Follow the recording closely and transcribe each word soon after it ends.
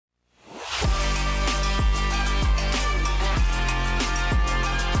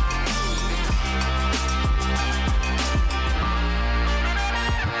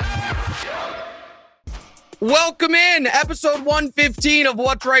Welcome in episode 115 of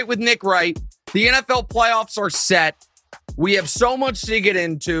What's Right with Nick Wright. The NFL playoffs are set. We have so much to get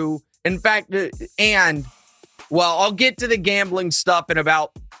into. In fact, I'll get to the gambling stuff in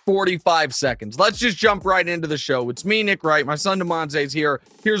about 45 seconds. Let's just jump right into the show. It's me, Nick Wright. My son DeMonte is here.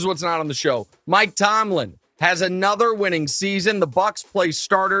 Here's what's not on the show. Mike Tomlin has another winning season. The Bucs play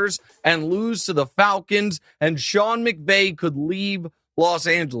starters and lose to the Falcons, and Sean McVay could leave Los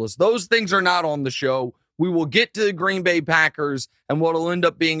Angeles. Those things are not on the show. We will get to the Green Bay Packers and what will end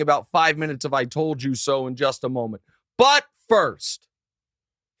up being about 5 minutes of I told you so in just a moment. But first,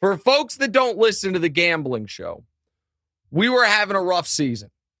 for folks that don't listen to the gambling show, we were having a rough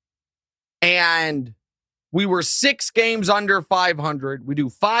season. And we were 6 games under 500. We do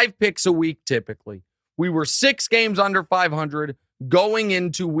 5 picks a week typically. We were 6 games under 500 going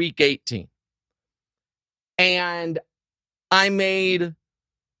into week 18. And I made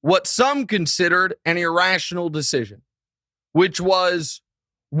what some considered an irrational decision, which was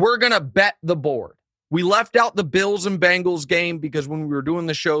we're going to bet the board. We left out the Bills and Bengals game because when we were doing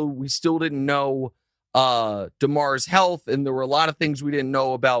the show, we still didn't know DeMar's health, and there were a lot of things we didn't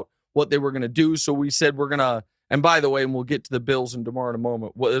know about what they were going to do. So we said we're going to, and by the way, and we'll get to the Bills and DeMar in a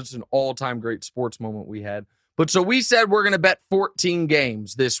moment. Well, it's an all-time great sports moment we had. But so we said we're going to bet 14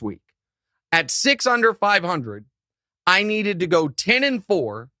 games this week. At 6 under 500, I needed to go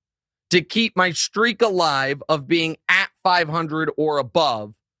 10-4 to keep my streak alive of being at 500 or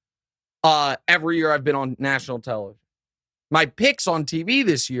above every year I've been on national television. My picks on TV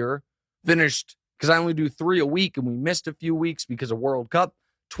this year finished, because I only do 3 a week and we missed a few weeks because of World Cup,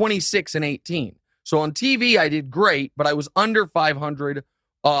 26-18. So on TV, I did great, but I was under 500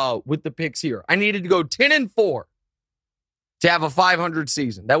 with the picks here. I needed to go 10-4 to have a 500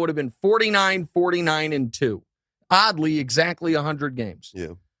 season. That would have been 49, 49-2. Oddly, exactly 100 games.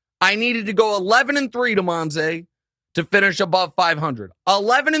 Yeah. I needed to go 11-3 to Monze to finish above 500.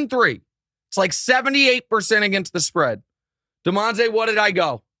 11-3. It's like 78% against the spread. DeMonte, what did I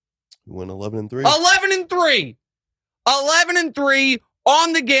go? You went 11-3. 11-3. 11-3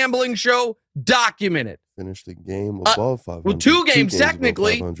 on the gambling show. Documented. Finished the game above 500. Well, 2 games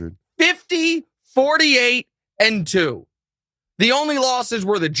technically. 50, 48-2. The only losses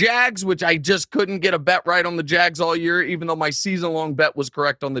were the Jags, which I just couldn't get a bet right on the Jags all year, even though my season-long bet was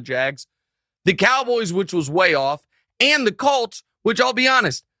correct on the Jags. The Cowboys, which was way off, and the Colts, which I'll be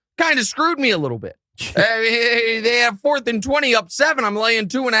honest, kind of screwed me a little bit. They have 4th and 20 up 7. I'm laying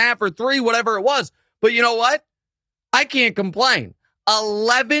 2.5 or 3, whatever it was. But you know what? I can't complain.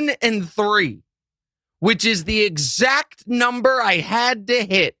 11-3, which is the exact number I had to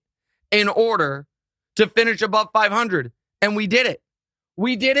hit in order to finish above 500. And we did it.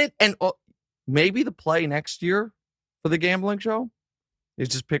 We did it. And maybe the play next year for the gambling show is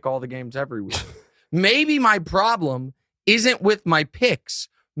just pick all the games every week. Maybe my problem isn't with my picks.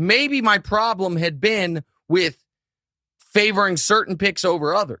 Maybe my problem had been with favoring certain picks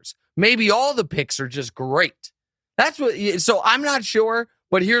over others. Maybe all the picks are just great. So I'm not sure,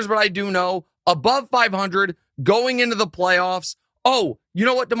 but here's what I do know. Above 500, going into the playoffs. Oh, you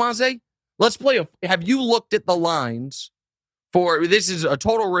know what, DeMonte? Let's play have you looked at the lines this is a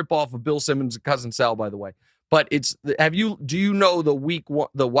total ripoff of Bill Simmons' Cousin Sal, by the way. But do you know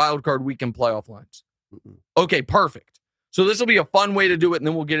the wild card weekend playoff lines? Mm-mm. Okay, perfect. So this will be a fun way to do it, and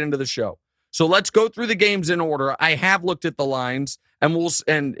then we'll get into the show. So let's go through the games in order. I have looked at the lines, and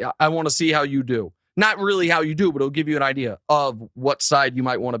I want to see how you do. Not really how you do, but it'll give you an idea of what side you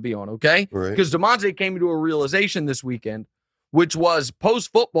might want to be on, okay? Right. Because DeMonte came to a realization this weekend, which was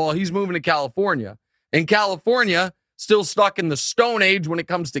post-football, he's moving to California. In California, still stuck in the Stone Age when it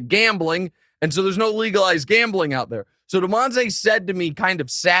comes to gambling, and so there's no legalized gambling out there. So DeMonte said to me kind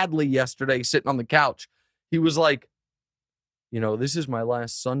of sadly yesterday, sitting on the couch, he was like, this is my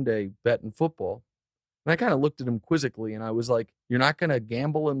last Sunday betting football. And I kind of looked at him quizzically, and I was like, you're not going to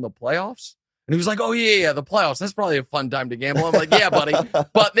gamble in the playoffs? And he was like, oh, yeah, the playoffs. That's probably a fun time to gamble. I'm like, yeah, buddy.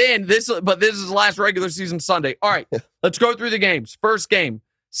 But this is last regular season Sunday. All right, let's go through the games. First game,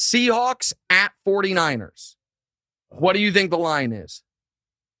 Seahawks at 49ers. What do you think the line is?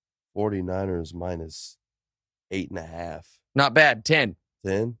 49ers minus 8.5. Not bad. 10.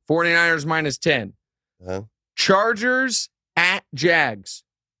 10? 49ers minus 10. Huh? Chargers at Jags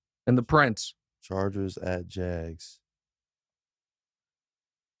and the Prince. Chargers at Jags.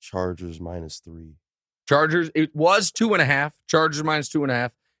 Chargers minus 3. Chargers, it was 2.5. Chargers minus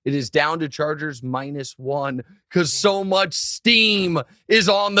 2.5. It is down to Chargers minus 1 because so much steam is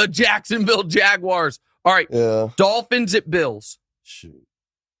on the Jacksonville Jaguars. All right. Yeah. Dolphins at Bills. Shoot.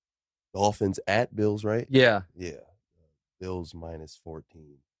 Dolphins at Bills, right? Yeah. Yeah. Bills minus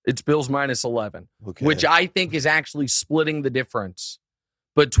 14. It's Bills minus 11, Okay. which I think is actually splitting the difference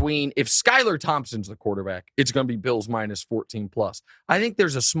between if Skylar Thompson's the quarterback, it's going to be Bills minus 14 plus. I think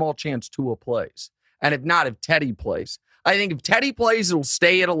there's a small chance Tua plays. And if not, if Teddy plays. I think if Teddy plays, it'll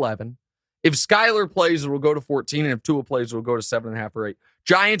stay at 11. If Skylar plays, it'll go to 14. And if Tua plays, it'll go to 7.5 or 8.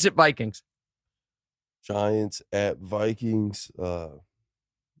 Giants at Vikings. Giants at Vikings.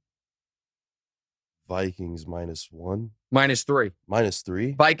 Vikings -1. -3.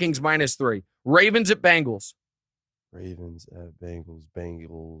 -3. Vikings -3. Ravens at Bengals. Ravens at Bengals.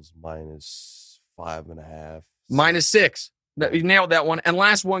 Bengals -5.5. -6. You nailed that one. And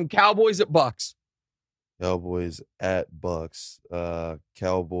last one, Cowboys at Bucks. Cowboys at Bucks.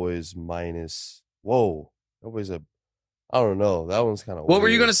 Cowboys minus. Whoa. Cowboys at. I don't know. That one's kind of. What were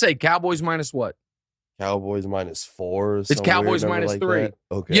you going to say? Cowboys minus what? Cowboys -4. It's Cowboys -3. Like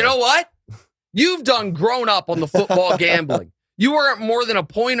okay. You know what? You've done grown up on the football gambling. You weren't more than a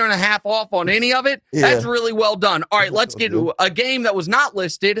point and a half off on any of it. Yeah. That's really well done. All right, let's get to a game that was not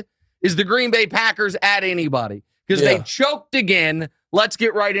listed is the Green Bay Packers at anybody because they choked again. Let's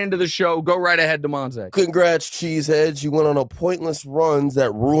get right into the show. Go right ahead, DeMonze. Congrats, Cheeseheads. You went on a pointless runs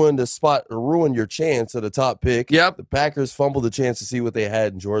that ruined your chance at a top pick. Yep. The Packers fumbled the chance to see what they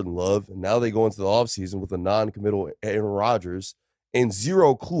had in Jordan Love, and now they go into the offseason with a non-committal Aaron Rodgers and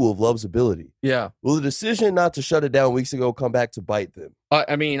zero clue of Love's ability. Yeah. Will the decision not to shut it down weeks ago come back to bite them?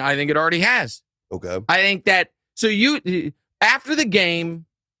 I mean, I think it already has. Okay. I think that, so after the game,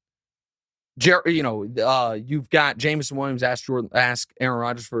 you've got Jameson Williams ask Aaron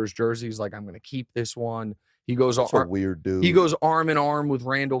Rodgers for his jersey. He's like, I'm going to keep this one. He goes That's a weird dude. He goes arm in arm with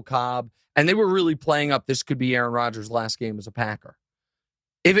Randall Cobb, and they were really playing up this could be Aaron Rodgers' last game as a Packer.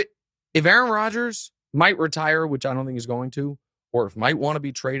 If Aaron Rodgers might retire, which I don't think he's going to, or if might want to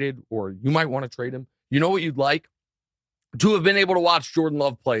be traded, or you might want to trade him, you know what you'd like? To have been able to watch Jordan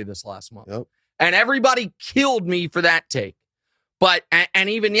Love play this last month. Yep. And everybody killed me for that take. But, and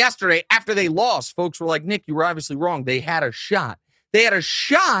even yesterday, after they lost, folks were like, Nick, you were obviously wrong. They had a shot. They had a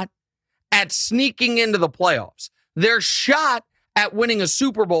shot at sneaking into the playoffs. Their shot at winning a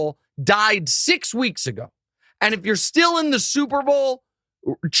Super Bowl died 6 weeks ago. And if you're still in the Super Bowl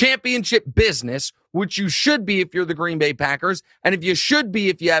championship business, which you should be if you're the Green Bay Packers, and if you should be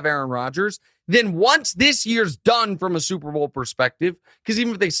if you have Aaron Rodgers, then once this year's done from a Super Bowl perspective, because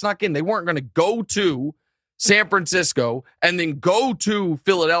even if they snuck in, they weren't going to go to San Francisco and then go to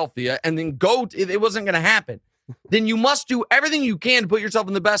Philadelphia and then it wasn't going to happen. Then you must do everything you can to put yourself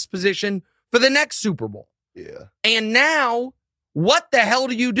in the best position for the next Super Bowl. Yeah. And now, what the hell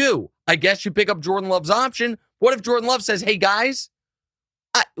do you do? I guess you pick up Jordan Love's option. What if Jordan Love says, hey, guys,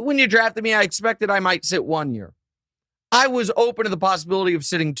 when you drafted me, I expected I might sit 1 year. I was open to the possibility of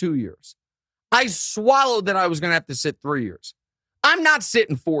sitting 2 years. I swallowed that I was going to have to sit 3 years. I'm not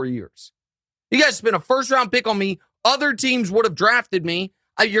sitting 4 years. You guys spent a first-round pick on me. Other teams would have drafted me.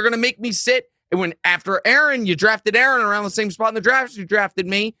 You're going to make me sit. And when after Aaron, you drafted Aaron around the same spot in the draft, you drafted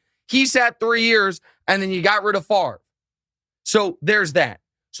me. He sat 3 years, and then you got rid of Favre. So there's that.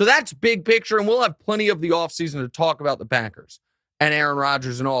 So that's big picture, and we'll have plenty of the offseason to talk about the Packers and Aaron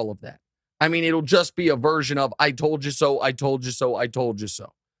Rodgers and all of that. I mean, it'll just be a version of I told you so, I told you so, I told you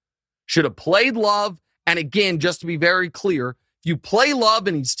so. Should have played Love. And again, just to be very clear, if you play Love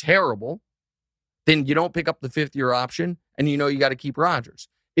and he's terrible, then you don't pick up the fifth-year option, and you know you got to keep Rodgers.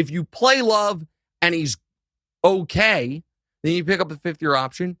 If you play Love and he's okay, then you pick up the fifth-year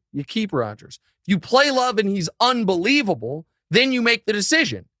option, you keep Rodgers. If you play Love and he's unbelievable, then you make the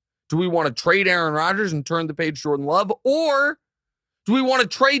decision. Do we want to trade Aaron Rodgers and turn the page Jordan Love, or do we want to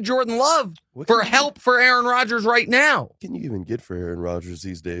trade Jordan Love for help for Aaron Rodgers right now? What can you even get for Aaron Rodgers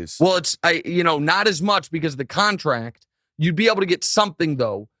these days? Well, it's not as much because of the contract. You'd be able to get something,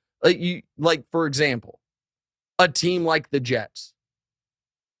 though. Like, for example, a team like the Jets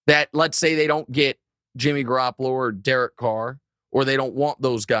that, let's say they don't get Jimmy Garoppolo or Derek Carr, or they don't want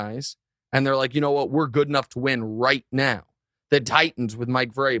those guys, and they're like, you know what, we're good enough to win right now. The Titans with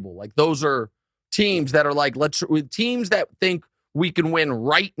Mike Vrabel, like those are teams that are like, teams that think we can win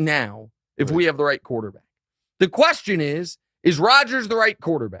right now if we have the right quarterback. The question is Rodgers the right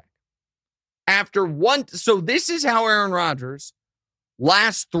quarterback? So this is how Aaron Rodgers'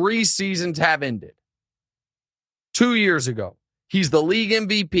 last 3 seasons have ended. 2 years ago, he's the league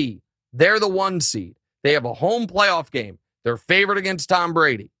MVP. They're the 1 seed. They have a home playoff game. They're favored against Tom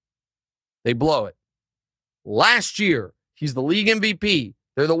Brady. They blow it. Last year, he's the league MVP.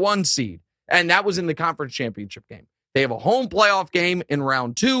 They're the 1 seed. And that was in the conference championship game. They have a home playoff game in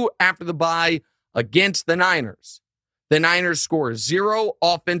round 2 after the bye against the Niners. The Niners score 0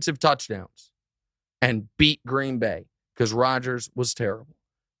 offensive touchdowns and beat Green Bay because Rodgers was terrible.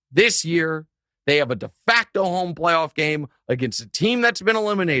 This year, they have a de facto home playoff game against a team that's been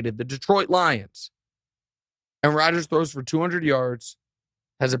eliminated, the Detroit Lions. And Rodgers throws for 200 yards,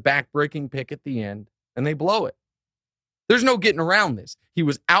 has a back-breaking pick at the end, and they blow it. There's no getting around this. He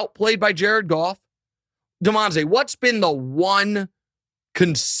was outplayed by Jared Goff. Demonze, what's been the one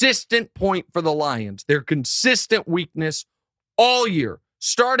consistent point for the Lions, their consistent weakness all year,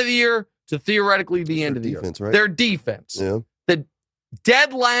 start of the year to theoretically the end of the defense, year? right? Their defense. Yeah. The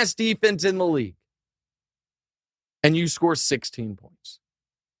dead last defense in the league. And you score 16 points.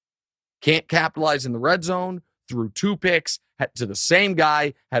 Can't capitalize in the red zone, threw 2 picks to the same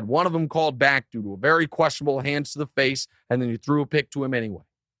guy, had one of them called back due to a very questionable hands to the face, and then you threw a pick to him anyway.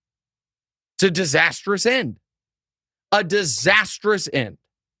 It's a disastrous end. A disastrous end.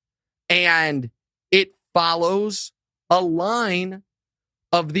 And it follows a line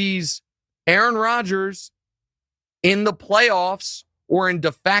of these Aaron Rodgers in the playoffs or in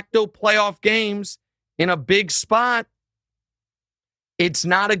de facto playoff games in a big spot. It's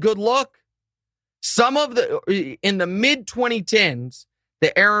not a good look. Some of in the mid-2010s,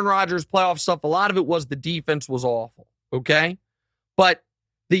 the Aaron Rodgers playoff stuff, a lot of it was the defense was awful, okay? But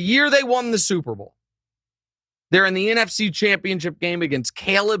the year they won the Super Bowl, they're in the NFC Championship game against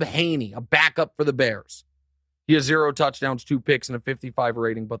Caleb Haney, a backup for the Bears. He has 0 touchdowns, 2 picks, and a 55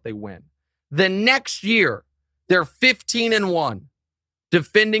 rating, but they win. The next year, they're 15-1.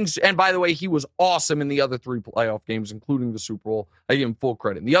 Defending, and by the way, he was awesome in the other 3 playoff games, including the Super Bowl. I give him full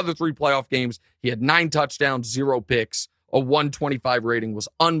credit. In the other 3 playoff games, he had 9 touchdowns, 0 picks, a 125 rating, was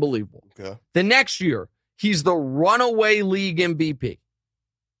unbelievable. Okay. The next year, he's the runaway league MVP.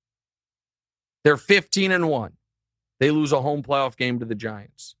 They're 15-1. They lose a home playoff game to the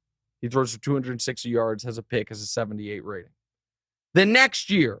Giants. He throws for 260 yards, has a pick, has a 78 rating. The next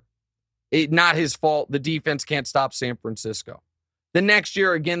year, not his fault, the defense can't stop San Francisco. The next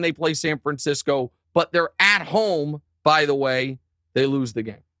year, again, they play San Francisco, but they're at home, by the way. They lose the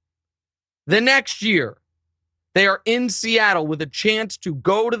game. The next year, they are in Seattle with a chance to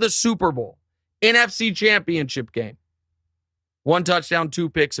go to the Super Bowl, NFC Championship game. 1 touchdown, 2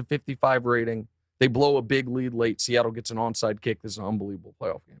 picks, a 55 rating. They blow a big lead late. Seattle gets an onside kick. This is an unbelievable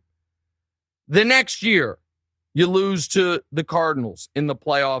playoff game. The next year, you lose to the Cardinals in the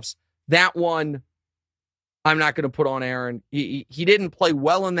playoffs. That one, I'm not going to put on Aaron. He didn't play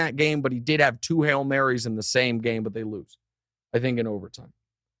well in that game, but he did have 2 Hail Marys in the same game, but they lose, I think, in overtime.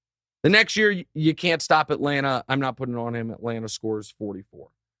 The next year, you can't stop Atlanta. I'm not putting it on him. Atlanta scores 44.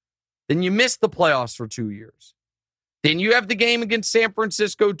 Then you miss the playoffs for 2 years. Then you have the game against San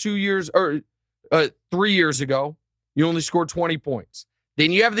Francisco 3 years ago. You only scored 20 points.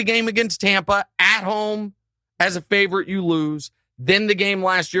 Then you have the game against Tampa at home. As a favorite, you lose. Then the game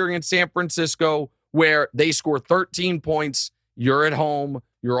last year against San Francisco, where they score 13 points, you're at home,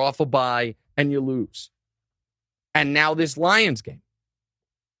 you're off a bye, and you lose. And now this Lions game.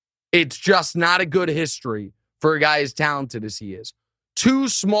 It's just not a good history for a guy as talented as he is. 2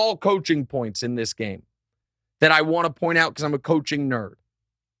 small coaching points in this game that I want to point out because I'm a coaching nerd.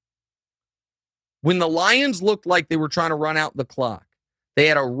 When the Lions looked like they were trying to run out the clock, they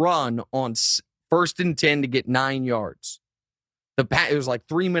had a run on 1st and 10 to get 9 yards. It was like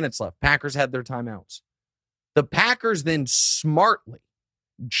 3 minutes left. Packers had their timeouts. The Packers then smartly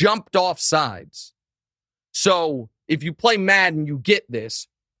jumped off sides. So if you play Madden, you get this.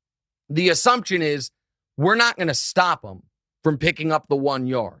 The assumption is we're not going to stop them from picking up the 1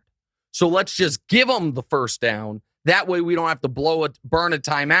 yard. So let's just give them the first down. That way we don't have to burn a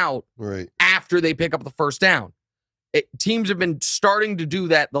timeout after they pick up the first down. Teams have been starting to do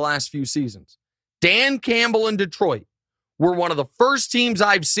that the last few seasons. Dan Campbell in Detroit were one of the first teams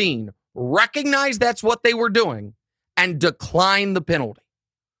I've seen recognize that's what they were doing and decline the penalty.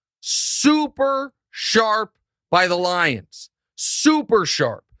 Super sharp by the Lions. Super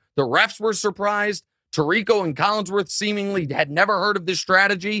sharp. The refs were surprised. Tirico and Collinsworth seemingly had never heard of this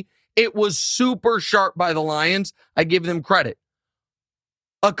strategy. It was super sharp by the Lions. I give them credit.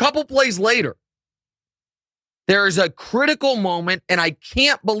 A couple plays later, there is a critical moment, and I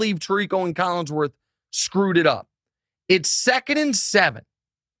can't believe Tirico and Collinsworth screwed it up. It's 2nd and 7.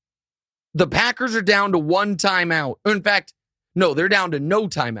 The Packers are down to 1 timeout. In fact, no, they're down to no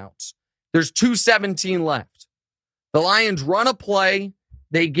timeouts. There's 2:17 left. The Lions run a play.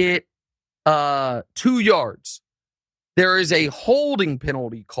 They get 2 yards. There is a holding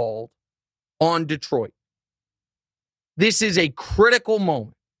penalty called on Detroit. This is a critical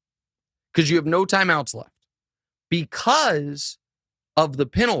moment because you have no timeouts left. Because of the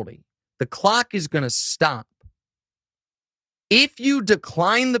penalty, the clock is going to stop. If you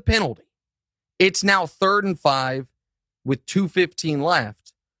decline the penalty, it's now 3rd and 5 with 2:15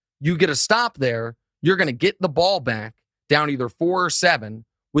 left. you get a stop there, you're going to get the ball back down either 4 or 7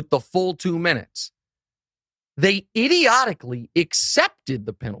 with the full 2 minutes. They idiotically accepted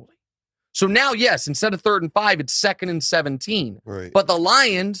the penalty. So now, yes, instead of 3rd and 5, it's 2nd and 17. Right. But the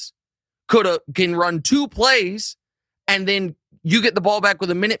Lions can run 2 plays, and then you get the ball back with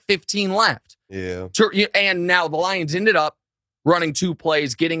 1:15 left. Yeah. And now the Lions ended up running 2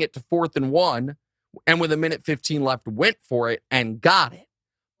 plays, getting it to 4th and 1, and with 1:15 left, went for it and got it.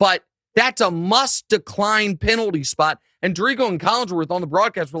 But that's a must-decline penalty spot. And Dorico and Collinsworth on the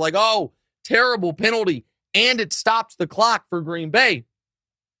broadcast were like, oh, terrible penalty, and it stops the clock for Green Bay.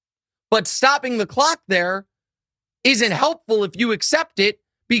 But stopping the clock there isn't helpful if you accept it,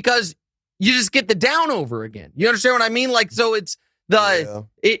 because you just get the down over again. You understand what I mean? Like, so it's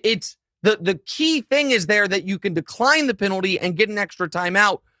the key thing is there that you can decline the penalty and get an extra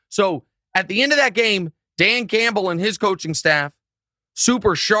timeout. So at the end of that game, Dan Campbell and his coaching staff,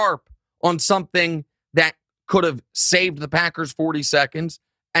 super sharp on something that could have saved the Packers 40 seconds,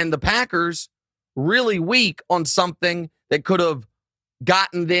 and the Packers really weak on something that could have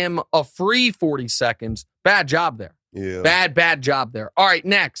gotten them a free 40 seconds. Bad job there. Yeah. Bad job there. All right,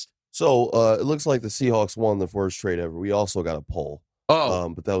 next. So it looks like the Seahawks won the first trade ever. We also got a poll.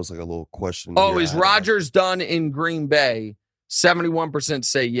 But that was like a little question. Oh, is Rodgers done in Green Bay? 71%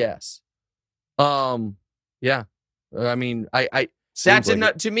 say yes. Yeah. I mean, that's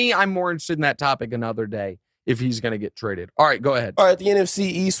like to me, I'm more interested in that topic another day if he's going to get traded. All right, go ahead. All right, the NFC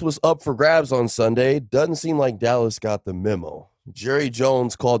East was up for grabs on Sunday. Doesn't seem like Dallas got the memo. Jerry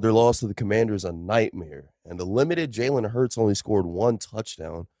Jones called their loss to the Commanders a nightmare, and the limited Jalen Hurts only scored 1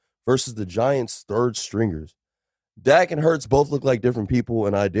 touchdown versus the Giants' third stringers. Dak and Hurts both look like different people,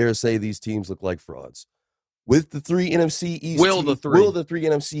 and I dare say these teams look like frauds. With the 3 NFC East will the 3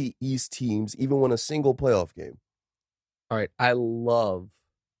 NFC East teams even win a single playoff game? All right, I love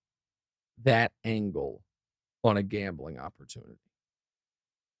that angle on a gambling opportunity.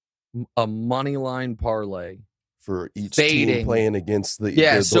 A money line parlay for each team playing against those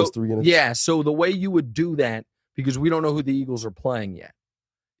 3 NFC. Yeah, so the way you would do that, because we don't know who the Eagles are playing yet,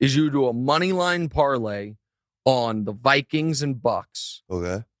 is you do a money line parlay on the Vikings and Bucks.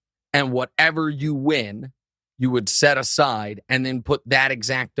 Okay. And whatever you win, you would set aside and then put that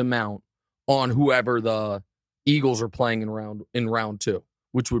exact amount on whoever the Eagles are playing in round 2,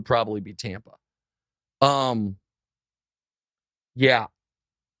 which would probably be Tampa. Yeah.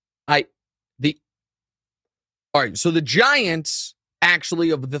 All right, so the Giants,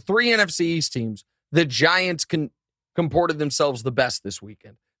 actually, of the 3 NFC East teams, the Giants comported themselves the best this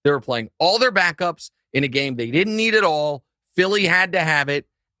weekend. They were playing all their backups in a game they didn't need at all. Philly had to have it,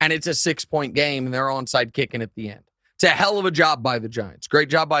 and it's a 6-point game, and they're onside kicking at the end. It's a hell of a job by the Giants. Great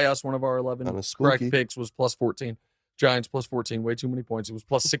job by us. One of our 11 correct picks was plus 14. Giants plus 14, way too many points. It was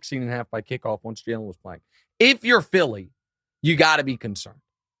plus 16.5 by kickoff once Jalen was playing. If you're Philly, you got to be concerned.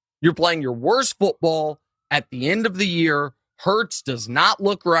 You're playing your worst football at the end of the year. Hurts does not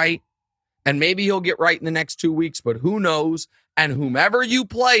look right, and maybe he'll get right in the next 2 weeks, but who knows? And whomever you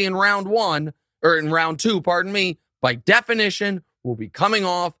play in round 1, or in round 2, by definition, will be coming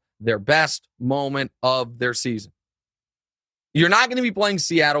off their best moment of their season. You're not going to be playing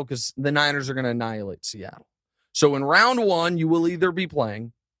Seattle because the Niners are going to annihilate Seattle. So in round 1, you will either be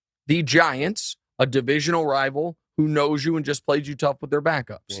playing the Giants, a divisional rival who knows you and just played you tough with their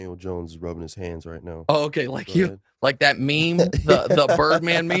backups. Daniel Jones is rubbing his hands right now. Oh, okay, like that meme, the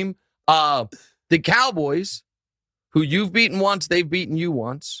Birdman meme. The Cowboys, who you've beaten once, they've beaten you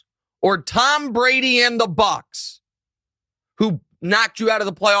once, or Tom Brady and the Bucs, who knocked you out of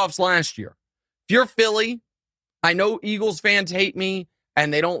the playoffs last year. If you're Philly, I know Eagles fans hate me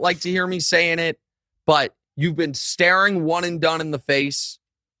and they don't like to hear me saying it, but you've been staring one and done in the face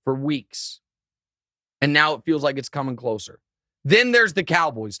for weeks. And now it feels like it's coming closer. Then there's the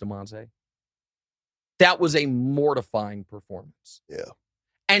Cowboys, DeMonte. That was a mortifying performance. Yeah.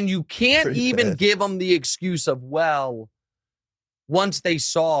 And you can't even give them the excuse of, well, once they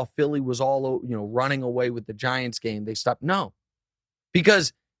saw Philly was all, running away with the Giants game, they stopped. No.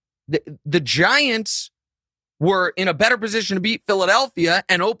 Because the Giants were in a better position to beat Philadelphia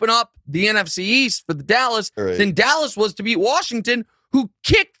and open up the NFC East for the Dallas than Dallas was to beat Washington, who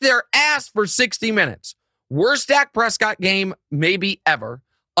kicked their ass for 60 minutes. Worst Dak Prescott game maybe ever.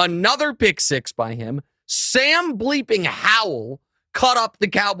 Another pick 6 by him. Sam bleeping Howell cut up the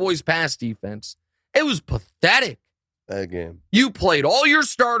Cowboys' pass defense. It was pathetic. That game. You played all your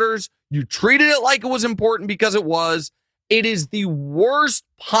starters. You treated it like it was important because it was. It is the worst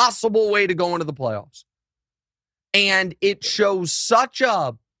possible way to go into the playoffs. And it shows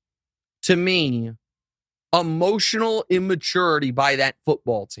to me, emotional immaturity by that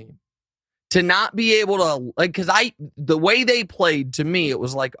football team to not be able to, like, because the way they played, to me, it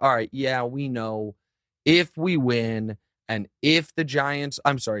was like, all right, yeah, we know if we win and if the Giants,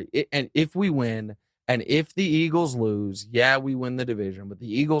 and if we win and if the Eagles lose, yeah, we win the division, but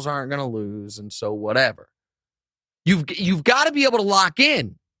the Eagles aren't going to lose, and so whatever. You've got to be able to lock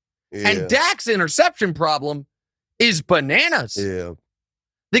in. Yeah. And Dak's interception problem is bananas. Yeah.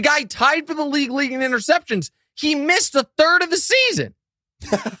 The guy tied for the league in interceptions. He missed a third of the season.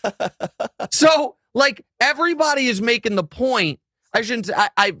 So, like, everybody is making the point. I shouldn't say,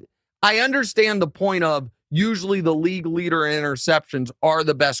 I understand the point of usually the league leader in interceptions are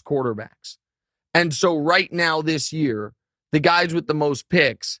the best quarterbacks. And so right now this year, the guys with the most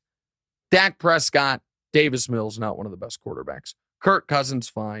picks, Dak Prescott, Davis Mills, not one of the best quarterbacks. Kirk Cousins,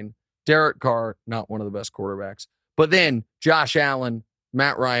 fine. Derek Carr, not one of the best quarterbacks. But then Josh Allen,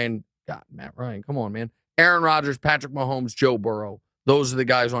 Matt Ryan, come on, man. Aaron Rodgers, Patrick Mahomes, Joe Burrow. Those are the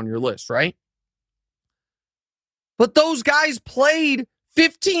guys on your list, right? But those guys played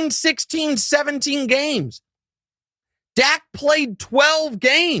 15, 16, 17 games. Dak played 12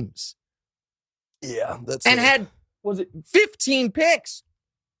 games. Yeah, had 15 picks.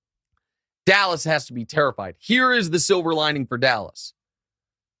 Dallas has to be terrified. Here is the silver lining for Dallas.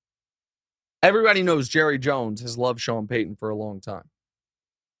 Everybody knows Jerry Jones has loved Sean Payton for a long time.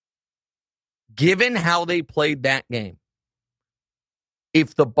 Given how they played that game,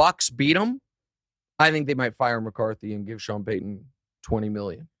 if the Bucks beat them, I think they might fire McCarthy and give Sean Payton $20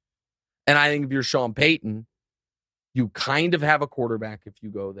 million. And I think if you're Sean Payton, you kind of have a quarterback if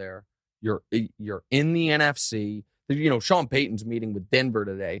you go there. You're in the NFC. You know, Sean Payton's meeting with Denver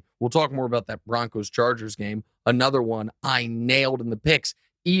today. We'll talk more about that Broncos-Chargers game. Another one I nailed in the picks,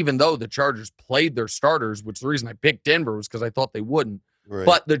 even though the Chargers played their starters, which the reason I picked Denver was because I thought they wouldn't. Right.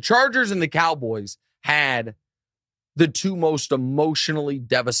 But the Chargers and the Cowboys had the two most emotionally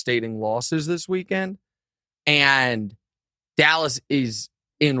devastating losses this weekend. And Dallas is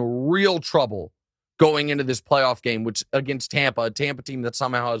in real trouble going into this playoff game, which against Tampa, a Tampa team that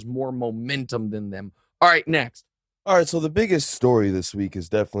somehow has more momentum than them. All right, next. All right, so the biggest story this week is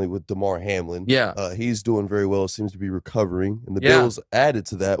definitely with Damar Hamlin. Yeah. He's doing very well, seems to be recovering, and the Bills added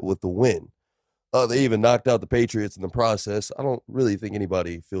to that with the win. They even knocked out the Patriots in the process. I don't really think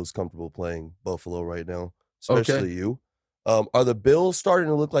anybody feels comfortable playing Buffalo right now, especially you. Are the Bills starting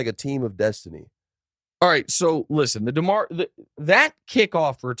to look like a team of destiny? All right, so listen, that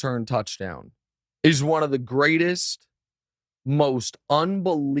kickoff return touchdown is one of the greatest, most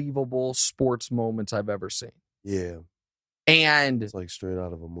unbelievable sports moments I've ever seen. Yeah. And it's like straight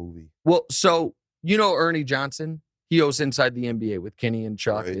out of a movie. Well, so you know Ernie Johnson? He hosts Inside the NBA with Kenny and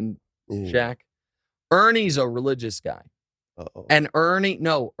Chuck and Shaq. Ernie's a religious guy. Uh-oh. And Ernie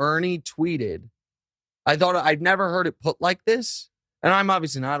tweeted, I'd never heard it put like this. And I'm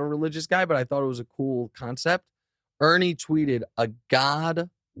obviously not a religious guy, but I thought it was a cool concept. Ernie tweeted a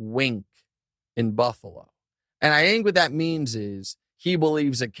God wink in Buffalo. And I think what that means is he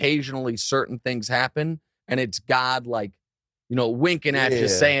believes occasionally certain things happen and it's God, like, you know, winking at you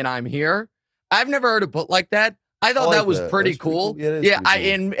saying I'm here. I've never heard it put like that. I thought that was pretty cool. Yeah,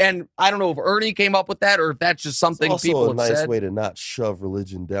 and I don't know if Ernie came up with that or if that's just something people have said. It's also a nice way to not shove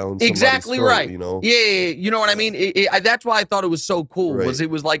religion down somebody's exactly throat, right. You know? Yeah, you know what I mean? That's why I thought it was so cool. Right. It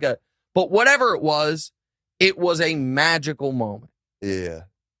was like but whatever it was a magical moment. Yeah.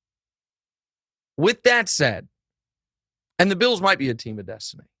 With that said, and the Bills might be a team of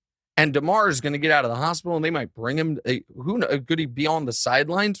destiny. And DeMar is going to get out of the hospital, and they might bring him. Who knows? Could he be on the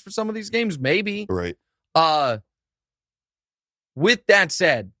sidelines for some of these games? Maybe. Right. With that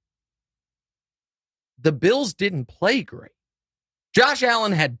said, the Bills didn't play great. Josh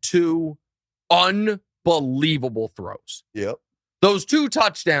Allen had two unbelievable throws. Yep. Those two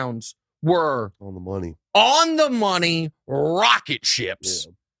touchdowns were on the money. On the money, rocket ships.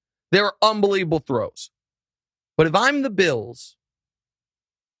 Yeah. They were unbelievable throws. But if I'm the Bills,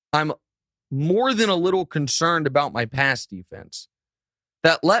 I'm more than a little concerned about my pass defense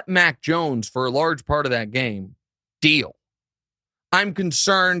that let Mac Jones, for a large part of that game, deal. I'm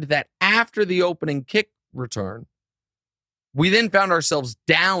concerned that after the opening kick return, we then found ourselves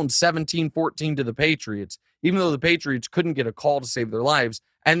down 17-14 to the Patriots, even though the Patriots couldn't get a call to save their lives.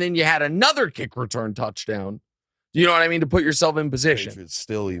 And then you had another kick return touchdown. You know what I mean? To put yourself in position. Patriots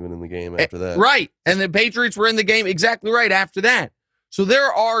still even in the game after that. Right. And the Patriots were in the game exactly right after that. So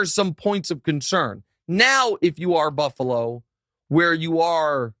there are some points of concern. Now, if you are Buffalo, where you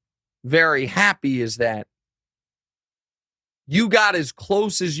are very happy is that you got as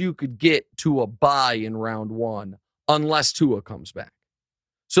close as you could get to a bye in round one, unless Tua comes back.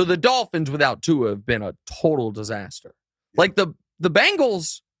 So the Dolphins without Tua have been a total disaster. Like the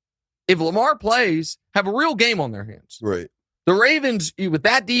Bengals, if Lamar plays, have a real game on their hands. Right. The Ravens, with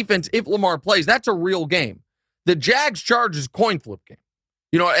that defense, if Lamar plays, that's a real game. The Jags-Chargers coin flip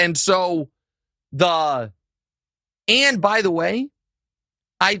game. And so and by the way,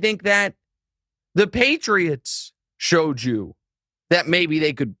 I think that the Patriots showed you that maybe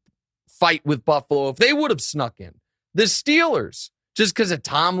they could fight with Buffalo if they would have snuck in. The Steelers, just because of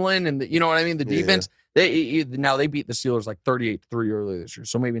Tomlin and the defense, they beat the Steelers like 38-3 earlier this year,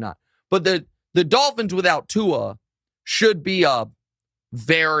 so maybe not. But the Dolphins without Tua should be a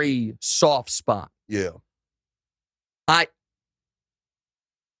very soft spot. Yeah.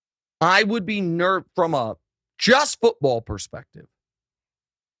 I would be from a just football perspective.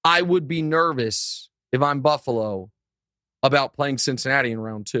 I would be nervous if I'm Buffalo about playing Cincinnati in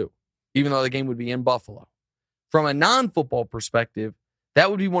round 2, even though the game would be in Buffalo. From a non-football perspective, that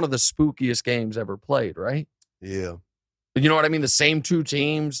would be one of the spookiest games ever played, right? Yeah. You know what I mean? The same two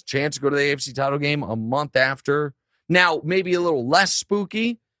teams, chance to go to the AFC title game a month after. Now, maybe a little less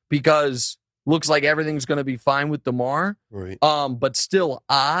spooky because looks like everything's going to be fine with DeMar. Right. But still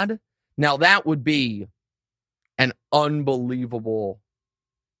odd. Now, that would be an unbelievable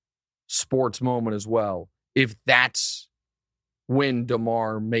sports moment as well if that's when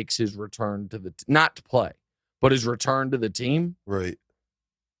DeMar makes his return to not to play, but his return to the team. Right.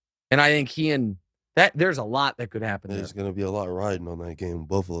 And I think there's a lot that could happen. There's going to be a lot riding on that game in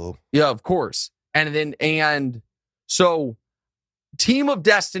Buffalo. Yeah, of course. And so Team of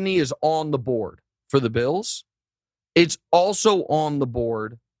Destiny is on the board for the Bills. It's also on the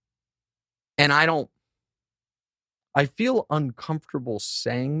board. And I feel uncomfortable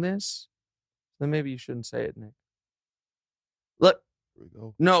saying this. Then maybe you shouldn't say it, Nick. Here we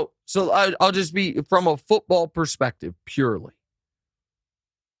go. No, so I'll just be from a football perspective purely.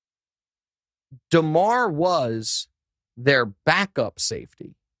 DeMar was their backup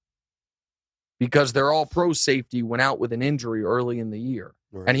safety because their all-pro safety went out with an injury early in the year,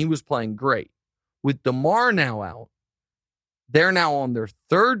 and he was playing great. With DeMar now out, they're now on their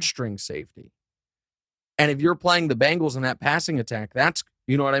third-string safety. And if you're playing the Bengals in that passing attack, that's,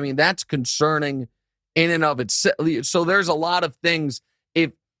 you know what I mean? That's concerning in and of itself. So there's a lot of things.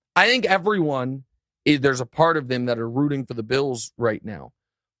 I think everyone, there's a part of them that are rooting for the Bills right now.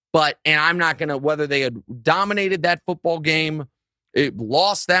 And I'm not going to, whether they had dominated that football game,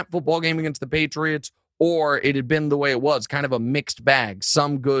 lost that football game against the Patriots, or it had been the way it was, kind of a mixed bag,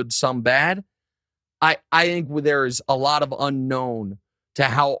 some good, some bad. I think there is a lot of unknown to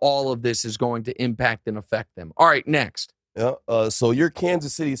how all of this is going to impact and affect them. All right, next. Yeah. So your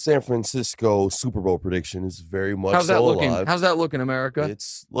Kansas City, San Francisco Super Bowl prediction is very much How's that so looking? alive. How's that looking, America?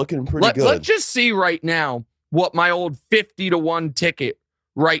 It's looking pretty good. Let's just see right now what my old 50-1 ticket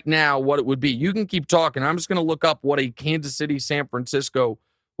right now, what it would be. You can keep talking. I'm just going to look up what a Kansas City, San Francisco.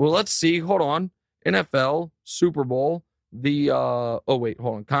 Well, let's see. Hold on. NFL, Super Bowl,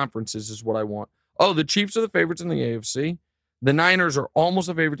 conferences is what I want. Oh, the Chiefs are the favorites in the AFC. The Niners are almost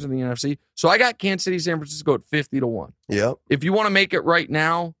the favorites in the NFC. So I got Kansas City, San Francisco at 50-1. Yep. If you want to make it right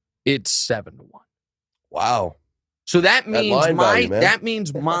now, it's 7-1. Wow. So that means that my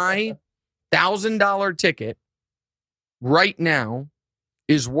 $1,000 ticket right now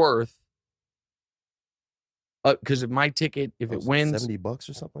is worth because if my ticket, if it wins $70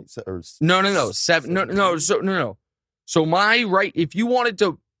 or something like that, or no. So if you wanted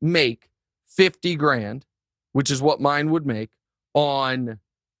to make 50 grand, which is what mine would make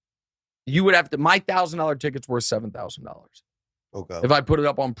you would have to, my $1,000 ticket's worth $7,000. Okay. If I put it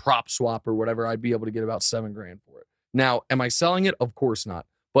up on Prop Swap or whatever, I'd be able to get about $7 grand for it. Now, am I selling it? Of course not.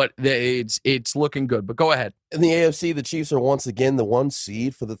 But it's looking good. But go ahead. In the AFC, the Chiefs are once again the 1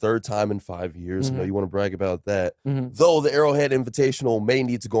 seed for the third time in 5 years. I know you want to brag about that. Though the Arrowhead Invitational may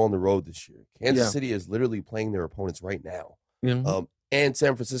need to go on the road this year. Kansas City is literally playing their opponents right now. And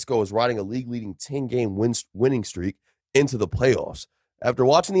San Francisco is riding a league-leading 10-game winning streak into the playoffs. After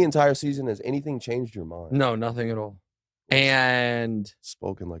watching the entire season, has anything changed your mind? No, nothing at all. And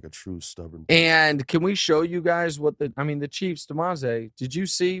spoken like a true stubborn person. And can we show you guys the Chiefs, DeMaze, did you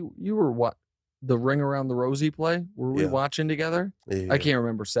see, the Ring Around the Rosie play? Were we watching together? Yeah. I can't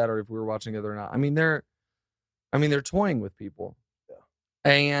remember Saturday if we were watching together or not. They're toying with people.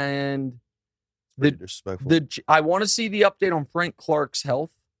 Yeah. And I want to see the update on Frank Clark's health.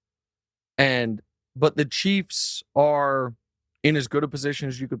 But the Chiefs are in as good a position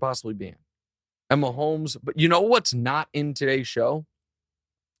as you could possibly be in. And Mahomes, but you know what's not in today's show?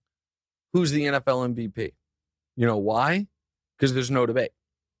 Who's the NFL MVP? You know why? Because there's no debate.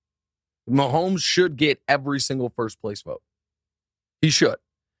 Mahomes should get every single first place vote. He should.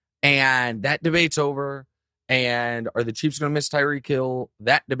 And that debate's over. And are the Chiefs going to miss Tyreek Hill?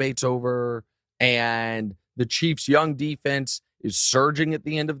 That debate's over. And the Chiefs' young defense is surging at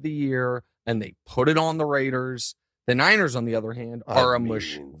the end of the year, and they put it on the Raiders. The Niners, on the other hand, are a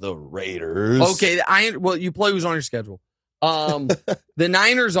machine. The Raiders. Okay, well, you play who's on your schedule. The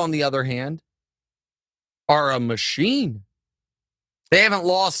Niners, on the other hand, are a machine. They haven't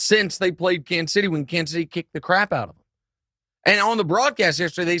lost since they played Kansas City when Kansas City kicked the crap out of them. And on the broadcast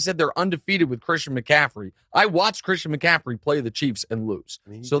yesterday, they said they're undefeated with Christian McCaffrey. I watched Christian McCaffrey play the Chiefs and lose. I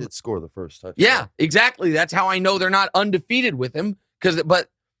mean, he did score the first touchdown. Yeah, exactly. That's how I know they're not undefeated with him.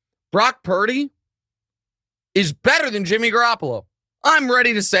 But Brock Purdy is better than Jimmy Garoppolo. I'm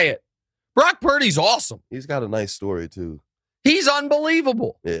ready to say it. Brock Purdy's awesome. He's got a nice story, too. He's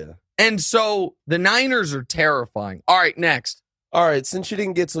unbelievable. Yeah. And so the Niners are terrifying. All right, next. All right, since you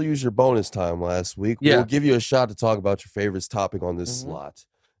didn't get to use your bonus time last week, we'll give you a shot to talk about your favorite topic on this slot.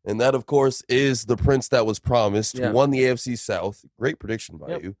 And that, of course, is the Prince that was promised, who won the AFC South. Great prediction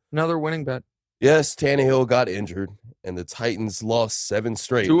by you. Another winning bet. Yes, Tannehill got injured, and the Titans lost 7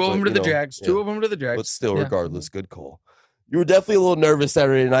 straight. 2 of them to the Jags. 2 of them to the Jags. But still, regardless, good call. You were definitely a little nervous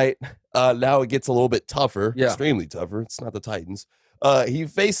Saturday night. Now it gets a little bit tougher, extremely tougher. It's not the Titans. He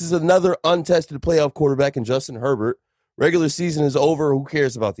faces another untested playoff quarterback in Justin Herbert. Regular season is over. Who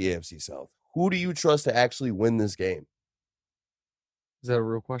cares about the AFC South? Who do you trust to actually win this game? Is that a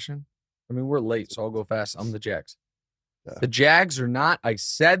real question? I mean, we're late, so I'll go fast. I'm the Jags. Yeah. The Jags are not. I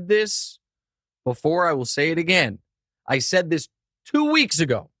said this before. I will say it again. I said this 2 weeks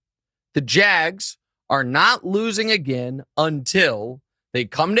ago. The Jags are not losing again until they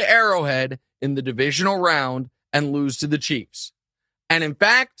come to Arrowhead in the divisional round and lose to the Chiefs. And in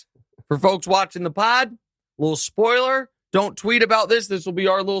fact, for folks watching the pod, little spoiler, don't tweet about this. This will be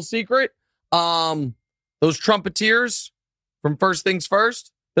our little secret. Those trumpeters from First Things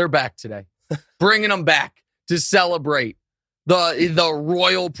First, they're back today. Bringing them back to celebrate the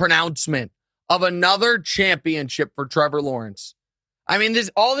royal pronouncement of another championship for Trevor Lawrence. I mean,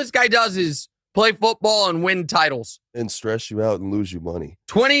 all this guy does is play football and win titles. And stress you out and lose you money.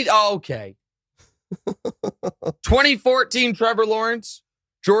 2014 Trevor Lawrence,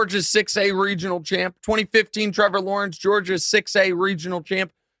 Georgia's 6A regional champ. 2015 Trevor Lawrence, Georgia's 6A regional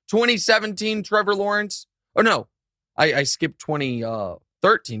champ. 2017 Trevor Lawrence. Oh, no. I skipped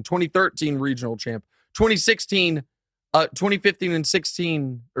 2013. 2013 regional champ. 2016, 2015 and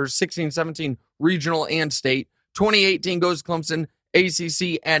 16, or 16, 17 regional and state. 2018 goes Clemson,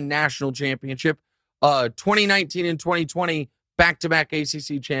 ACC and national championship. 2019 and 2020, back-to-back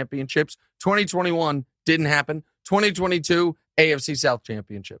ACC championships. 2021 didn't happen. 2022, AFC South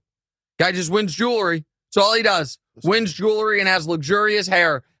championship. Guy just wins jewelry. That's all he does. Wins jewelry and has luxurious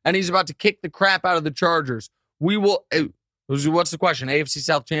hair, and he's about to kick the crap out of the Chargers. We will. What's the question? AFC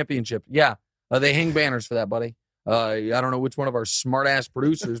South championship. Yeah, they hang banners for that, buddy. I don't know which one of our smart-ass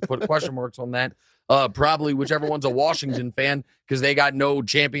producers put question marks on that. Probably whichever one's a Washington fan, because they got no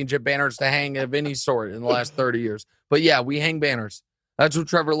championship banners to hang of any sort in the last 30 years. But yeah, we hang banners. That's what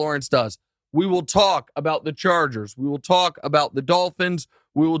Trevor Lawrence does. We will talk about the Chargers. We will talk about the Dolphins.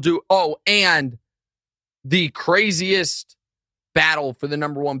 We will do, and the craziest battle for the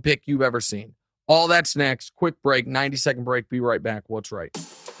number 1 pick you've ever seen. All that's next. Quick break, 90-second break. Be right back. What's right?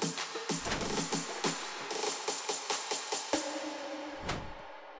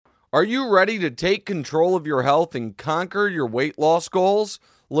 Are you ready to take control of your health and conquer your weight loss goals?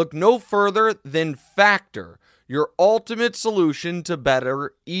 Look no further than Factor, your ultimate solution to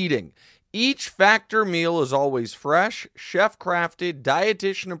better eating. Each Factor meal is always fresh, chef-crafted,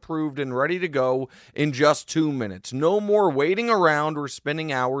 dietitian-approved, and ready to go in just 2 minutes. No more waiting around or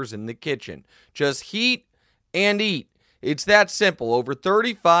spending hours in the kitchen. Just heat and eat. It's that simple. Over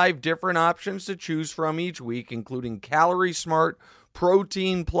 35 different options to choose from each week, including Calorie Smart,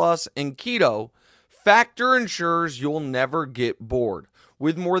 Protein Plus, and Keto. Factor ensures you'll never get bored,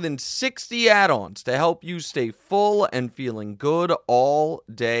 with more than 60 add-ons to help you stay full and feeling good all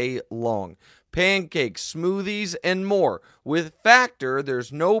day long. Pancakes, smoothies, and more. With Factor,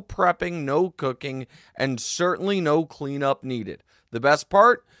 there's no prepping, no cooking, and certainly no cleanup needed. The best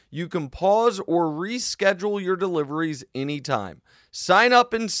part? You can pause or reschedule your deliveries anytime. Sign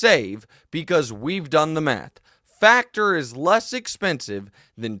up and save because we've done the math. Factor is less expensive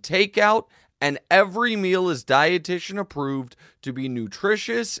than takeout, and every meal is dietitian approved to be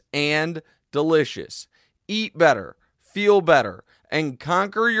nutritious and delicious. Eat better, feel better, and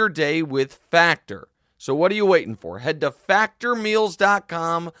conquer your day with Factor. So what are you waiting for? Head to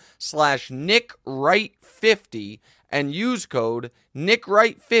factormeals.com/NickWright50 and use code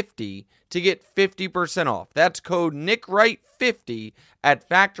NickWright50 to get 50% off. That's code NickWright50 at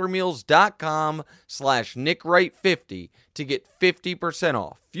factormeals.com/NickWright50 to get 50%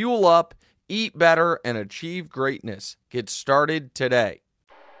 off. Fuel up, eat better, and achieve greatness. Get started today.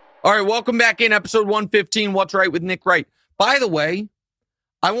 All right, welcome back in episode 115, What's Right with Nick Wright. By the way,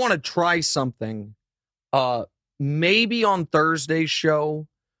 I want to try something maybe on Thursday's show,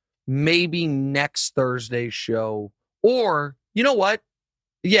 maybe next Thursday's show, or you know what?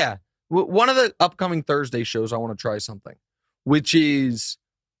 Yeah, one of the upcoming Thursday shows, I want to try something, which is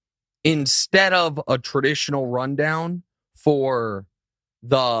instead of a traditional rundown for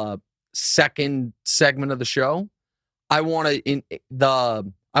the second segment of the show, I want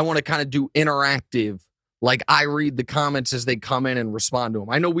to kind of do interactive. Like I read the comments as they come in and respond to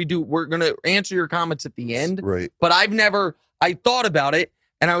them. I know we do. We're going to answer your comments at the end. Right. But I thought about it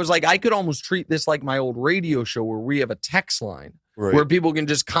and I was like, I could almost treat this like my old radio show where we have a text line where people can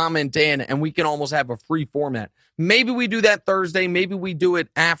just comment in and we can almost have a free format. Maybe we do that Thursday. Maybe we do it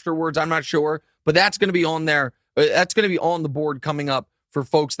afterwards. I'm not sure. But that's going to be on there. That's going to be on the board coming up for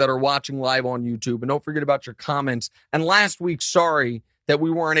folks that are watching live on YouTube. And don't forget about your comments. And last week, sorry that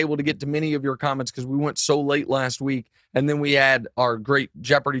we weren't able to get to many of your comments because we went so late last week. And then we had our great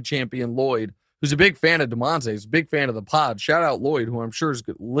Jeopardy champion, Lloyd, who's a big fan of DeMonte. He's a big fan of the pod. Shout out Lloyd, who I'm sure is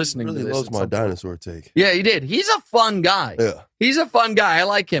listening to this. Really loves my dinosaur take. Yeah, he did. He's a fun guy. Yeah. He's a fun guy. I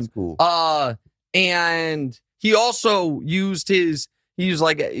like him. That's cool. And he also used his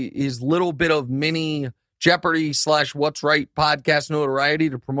little bit of mini Jeopardy / What's Right podcast notoriety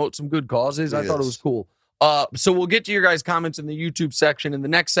to promote some good causes. I thought it was cool. So we'll get to your guys' comments in the YouTube section in the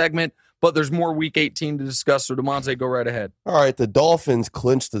next segment, but there's more Week 18 to discuss, so DeMonte, go right ahead. All right, the Dolphins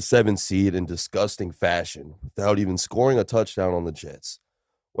clinched the 7th seed in disgusting fashion without even scoring a touchdown on the Jets.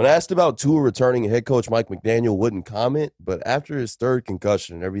 When asked about Tua returning, head coach Mike McDaniel wouldn't comment, but after his third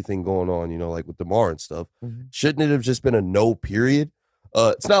concussion and everything going on, like with DeMar and stuff, shouldn't it have just been a no period?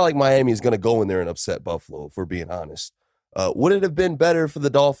 It's not like Miami is going to go in there and upset Buffalo, if we're being honest. Would it have been better for the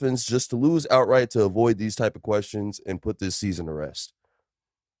Dolphins just to lose outright to avoid these type of questions and put this season to rest?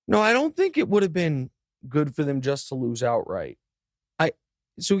 No, I don't think it would have been good for them just to lose outright.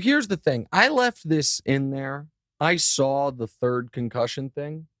 So here's the thing. I left this in there. I saw the third concussion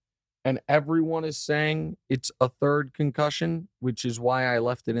thing, and everyone is saying it's a third concussion, which is why I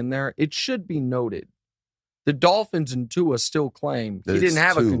left it in there. It should be noted. The Dolphins and Tua still claim he didn't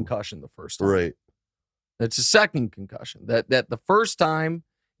have a concussion the first time. Right. That's a second concussion. That the first time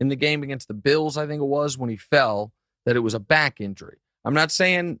in the game against the Bills, I think it was, when he fell, that it was a back injury. I'm not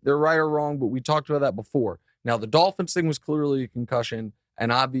saying they're right or wrong, but we talked about that before. Now, the Dolphins thing was clearly a concussion,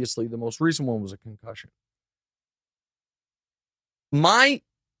 and obviously the most recent one was a concussion. My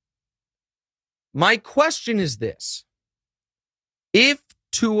question is this. If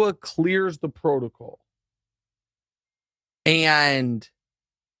Tua clears the protocol and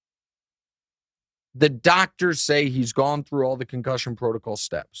the doctors say he's gone through all the concussion protocol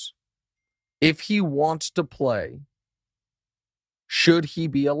steps, if he wants to play, should he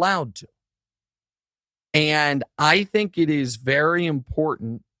be allowed to? And I think it is very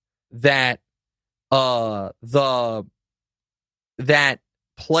important that that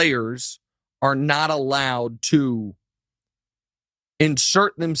players are not allowed to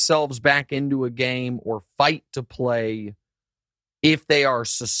insert themselves back into a game or fight to play if they are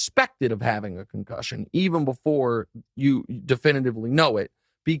suspected of having a concussion, even before you definitively know it.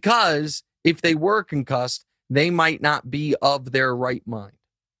 Because if they were concussed, they might not be of their right mind.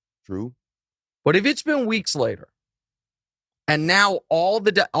 True. But if it's been weeks later, and now I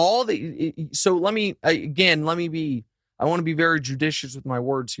want to be very judicious with my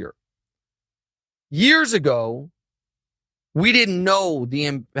words here. Years ago, we didn't know the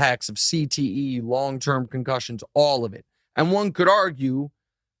impacts of CTE, long-term concussions, all of it. And one could argue,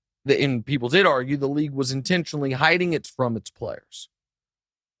 and people did argue, the league was intentionally hiding it from its players.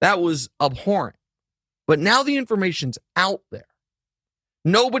 That was abhorrent. But now the information's out there.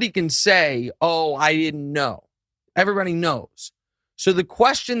 Nobody can say, oh, I didn't know. Everybody knows. So the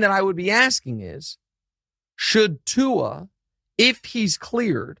question that I would be asking is, should Tua, if he's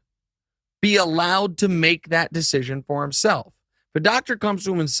cleared, be allowed to make that decision for himself? If a doctor comes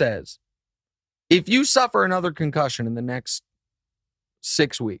to him and says, if you suffer another concussion in the next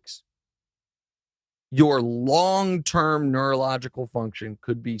 6 weeks, your long-term neurological function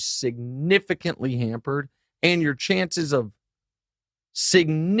could be significantly hampered, and your chances of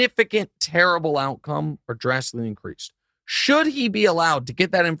significant, terrible outcome are drastically increased. Should he be allowed to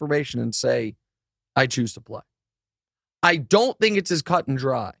get that information and say, I choose to play? I don't think it's as cut and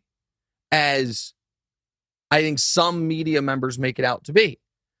dry as I think some media members make it out to be.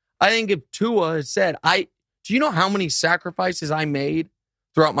 I think if Tua has said, do you know how many sacrifices I made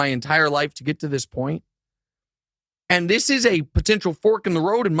throughout my entire life to get to this point? And this is a potential fork in the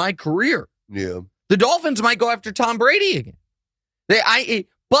road in my career. Yeah. The Dolphins might go after Tom Brady again.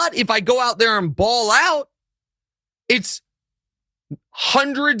 But if I go out there and ball out, it's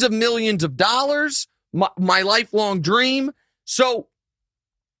hundreds of millions of dollars, my lifelong dream. So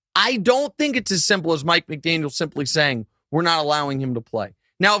I don't think it's as simple as Mike McDaniel simply saying, we're not allowing him to play.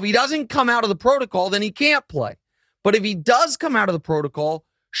 Now, if he doesn't come out of the protocol, then he can't play. But if he does come out of the protocol,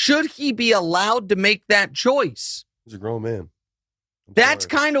 should he be allowed to make that choice? He's a grown man. That's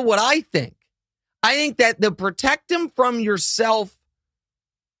kind of what I think. I think that to protect him from yourself.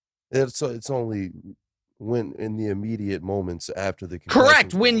 It's only when in the immediate moments after the concussion.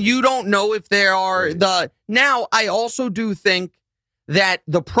 Correct. When you don't know if there are Now, I also do think that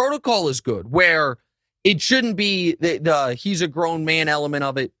the protocol is good, where it shouldn't be the he's a grown man element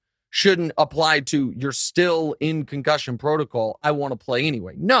of it shouldn't apply to you're still in concussion protocol. I want to play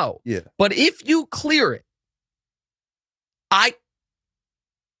anyway. No. Yeah. But if you clear it,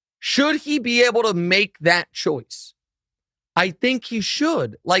 should he be able to make that choice? I think he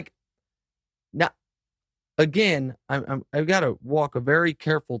should. Now, again, I've got to walk a very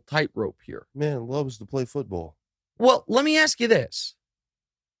careful tightrope here. Man loves to play football. Well, let me ask you this.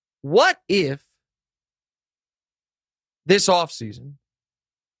 What if this offseason,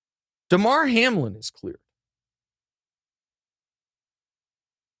 Damar Hamlin is cleared?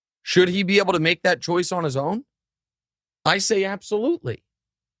 Should he be able to make that choice on his own? I say absolutely.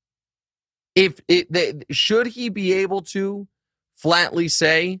 Should he be able to flatly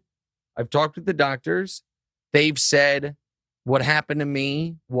say, I've talked with the doctors. They've said what happened to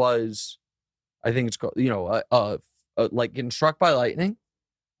me was, I think it's called, like getting struck by lightning.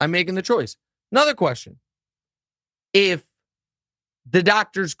 I'm making the choice. Another question. If the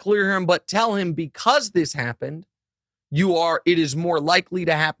doctors clear him, but tell him because this happened, it is more likely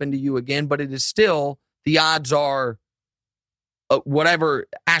to happen to you again, but it is still, the odds are whatever,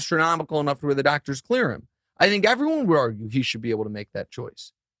 astronomical enough to where the doctors clear him. I think everyone would argue he should be able to make that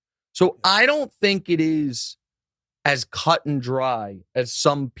choice. So I don't think it is as cut and dry as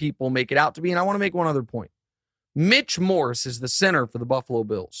some people make it out to be. And I want to make one other point. Mitch Morse is the center for the Buffalo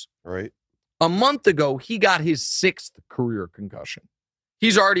Bills. Right. A month ago, he got his 6th career concussion.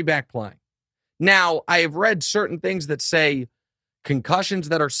 He's already back playing. Now, I have read certain things that say concussions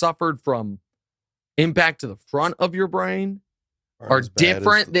that are suffered from impact to the front of your brain are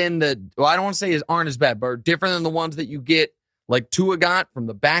different than I don't want to say aren't as bad, but are different than the ones that you get like Tua got from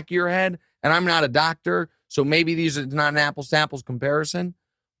the back of your head. And I'm not a doctor, so maybe these are not an apples to apples comparison,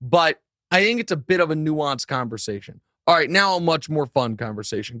 but I think it's a bit of a nuanced conversation. All right, now a much more fun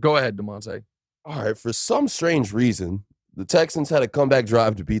conversation. Go ahead, DeMonte. All right, for some strange reason, the Texans had a comeback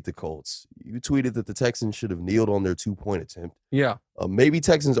drive to beat the Colts. You tweeted that the Texans should have kneeled on their 2-point attempt. Yeah. Maybe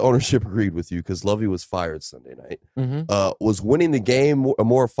Texans ownership agreed with you because Lovey was fired Sunday night. Mm-hmm. Was winning the game a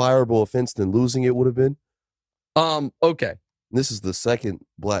more fireable offense than losing it would have been? Okay. This is the second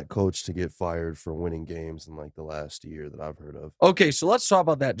black coach to get fired for winning games in like the last year that I've heard of. Okay, so let's talk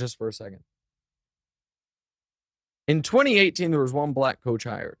about that just for a second. In 2018, there was one black coach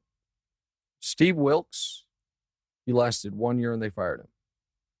hired. Steve Wilkes. He lasted 1 year and they fired him.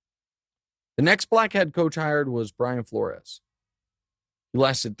 The next black head coach hired was Brian Flores. He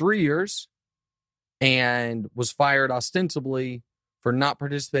lasted 3 years and was fired ostensibly for not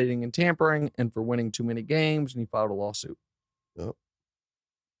participating in tampering and for winning too many games, and he filed a lawsuit. Yep.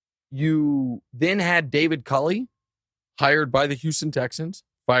 You then had David Culley, hired by the Houston Texans,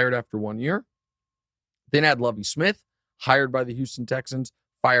 fired after 1 year. Then had Lovie Smith, hired by the Houston Texans,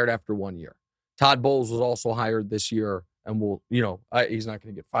 fired after 1 year. Todd Bowles was also hired this year and he's not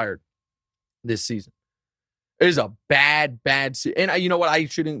going to get fired this season. It is a bad season. And you know what?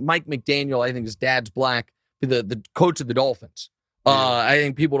 Mike McDaniel, I think his dad's black, the coach of the Dolphins. Yeah. I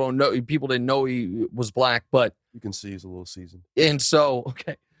think people didn't know he was black, but you can see he's a little seasoned. And so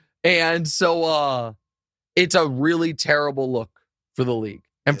it's a really terrible look for the league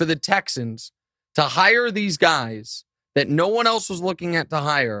and for the Texans to hire these guys that no one else was looking at to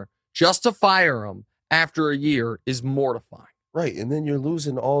hire, just to fire them after a year is mortifying. Right, and then you're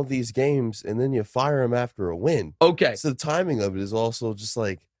losing all these games, and then you fire him after a win. Okay. So the timing of it is also just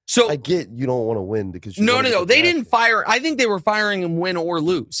like, so I get you don't want to win because you No. They didn't fire. I think they were firing him win or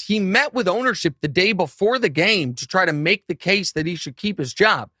lose. He met with ownership the day before the game to try to make the case that he should keep his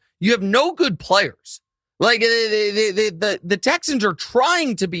job. You have no good players. Like the Texans are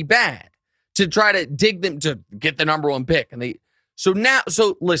trying to be bad to try to dig them to get the number one pick. And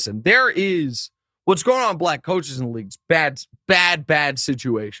so listen, there is What's going on with black coaches in the league's bad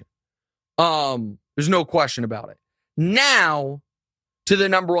situation. There's no question about it. Now, to the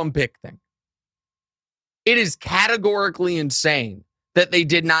number one pick thing. It is categorically insane that they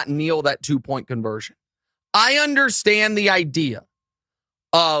did not kneel that 2-point conversion. I understand the idea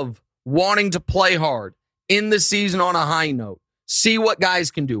of wanting to play hard in the season on a high note, see what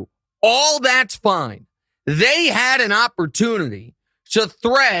guys can do. All that's fine. They had an opportunity to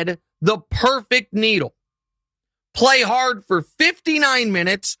thread the perfect needle. Play hard for 59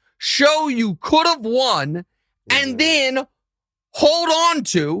 minutes, show you could have won, and then hold on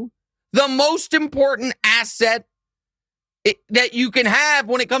to the most important asset that you can have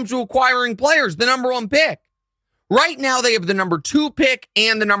when it comes to acquiring players, the number one pick. Right now, they have the number 2 pick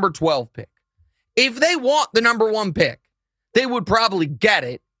and the number 12 pick. If they want the number 1 pick, they would probably get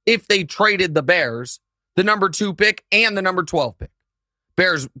it if they traded the Bears, the number 2 pick and the number 12 pick.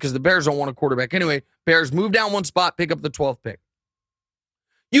 Bears, because the Bears don't want a quarterback anyway. Bears move down 1 spot, pick up the 12th pick.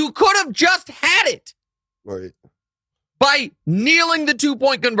 You could have just had it. Right. By kneeling the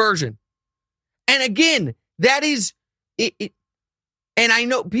 2-point conversion. And again, that is it. And I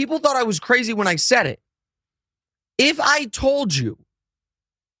know people thought I was crazy when I said it. If I told you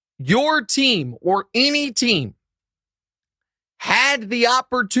your team or any team had the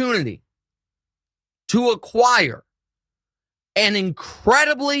opportunity to acquire an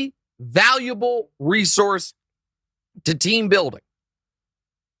incredibly valuable resource to team building,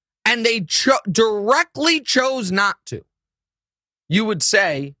 and they directly chose not to, you would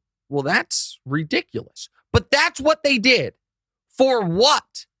say, well, that's ridiculous. But that's what they did. For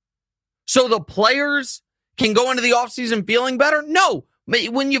what? So the players can go into the offseason feeling better? No.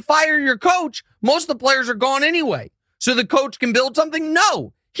 When you fire your coach, most of the players are gone anyway. So the coach can build something?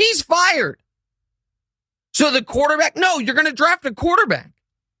 No. He's fired. So the quarterback? No, you're going to draft a quarterback.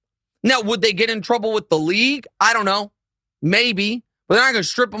 Now, would they get in trouble with the league? I don't know. Maybe. But they're not going to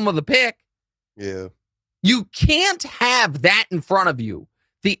strip them of the pick. Yeah. You can't have that in front of you.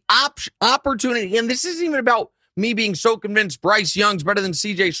 The opportunity, and this isn't even about me being so convinced Bryce Young's better than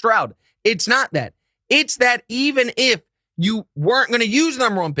CJ Stroud. It's not that. It's that even if you weren't going to use the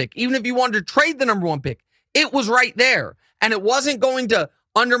number 1 pick, even if you wanted to trade the number 1 pick, it was right there. And it wasn't going to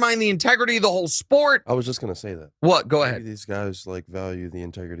undermine the integrity of the whole sport. I was just going to say that. What? Go ahead. Maybe these guys value the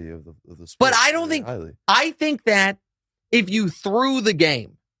integrity of the sport. But I don't think, highly. I think that if you threw the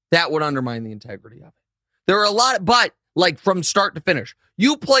game, that would undermine the integrity of it. There are a lot, but like from start to finish,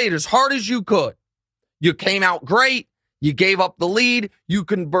 you played as hard as you could. You came out great. You gave up the lead. You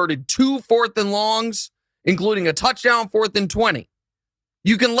converted 2 4th and longs, including a touchdown 4th and 20.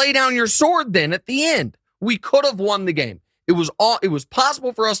 You can lay down your sword then at the end. We could have won the game. It was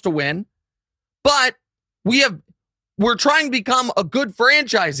possible for us to win, but we're trying to become a good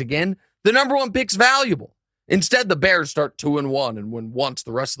franchise again. The number 1 pick's valuable. Instead, the Bears start 2-1 and win once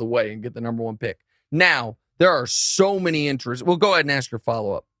the rest of the way and get the number 1 pick. Now, there are so many interests. Well, go ahead and ask your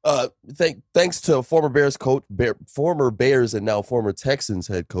follow-up. Thanks to former Bears coach, former Bears and now former Texans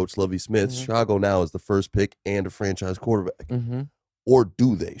head coach Lovie Smith, Chicago now is the 1st pick and a franchise quarterback. Or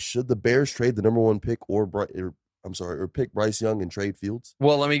do they? Should the Bears trade the number 1 pick or pick Bryce Young and trade Fields?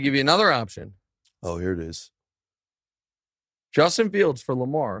 Well, let me give you another option. Oh, here it is. Justin Fields for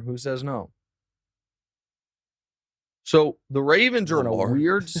Lamar. Who says no? So the Ravens are in a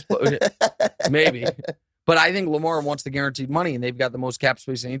weird spot. Maybe. But I think Lamar wants the guaranteed money, and they've got the most cap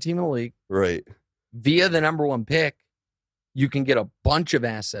space of any team in the league. Right. Via the number 1 pick, you can get a bunch of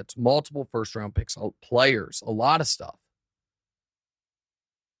assets, multiple first-round picks, players, a lot of stuff.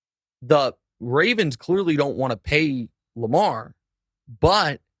 The Ravens clearly don't want to pay Lamar,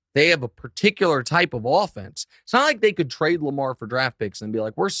 but they have a particular type of offense. It's not like they could trade Lamar for draft picks and be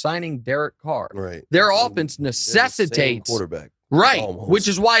like, we're signing Derek Carr. Right. Their offense necessitates quarterback. Right. Almost. Which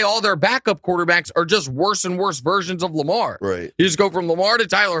is why all their backup quarterbacks are just worse and worse versions of Lamar. Right. You just go from Lamar to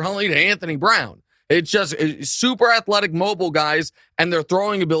Tyler Huntley to Anthony Brown. It's just super athletic, mobile guys, and their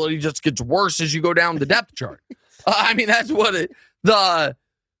throwing ability just gets worse as you go down the depth chart. I mean, that's what the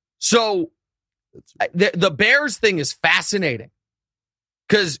Bears thing is fascinating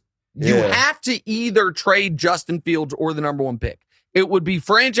because you have to either trade Justin Fields or the number 1 pick. It would be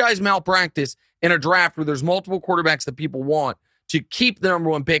franchise malpractice in a draft where there's multiple quarterbacks that people want to keep the number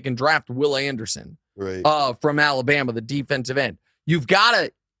 1 pick and draft Will Anderson from Alabama, the defensive end. You got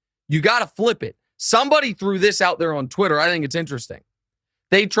to flip it. Somebody threw this out there on Twitter. I think it's interesting.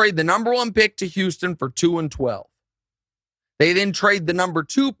 They trade the number 1 pick to Houston for 2-12. They then trade the number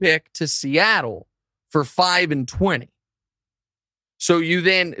 2 pick to Seattle for 5-20. So you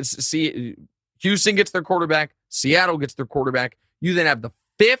then see Houston gets their quarterback, Seattle gets their quarterback. You then have the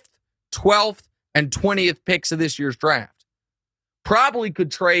 5th, 12th, and 20th picks of this year's draft. Probably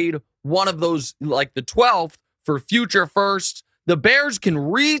could trade one of those, like the 12th, for future firsts. The Bears can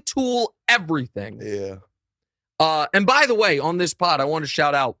retool everything. Yeah. And by the way, on this pod, I want to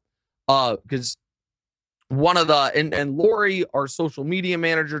shout out because one of the and Lori, our social media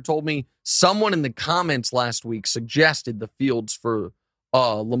manager, told me someone in the comments last week suggested the Fields for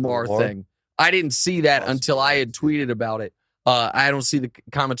Lamar thing. I didn't see that until I had tweeted about it. I don't see the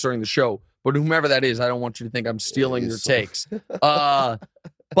comments during the show, but whomever that is, I don't want you to think I'm stealing your takes.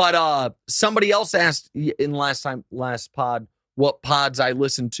 But somebody else asked in last pod what pods I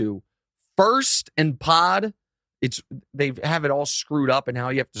listened to. First and Pod, they have it all screwed up and how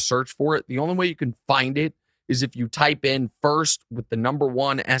you have to search for it. The only way you can find it is if you type in first with the number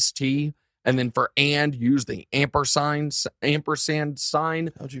 1 ST, and then for and use the ampersand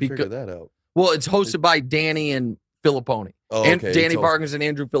sign. How'd you figure that out? Well, it's hosted by Danny and Filipponi. Oh, and okay. Danny Bargains and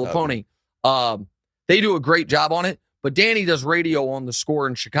Andrew Filipponi. Okay. They do a great job on it, but Danny does radio on the Score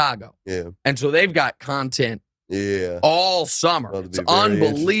in Chicago. Yeah. And so they've got content all summer. It's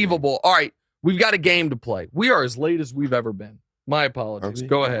unbelievable. All right, we've got a game to play. We are as late as we've ever been. My apologies.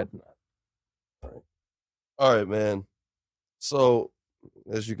 Go ahead. All right, man. So,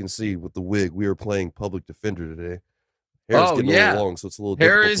 as you can see with the wig, we are playing Public Defender today. Hair's getting a little long, so it's a little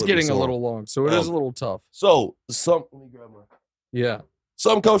difficult. Hair is getting a little long, so it is a little tough. So, let me grab my...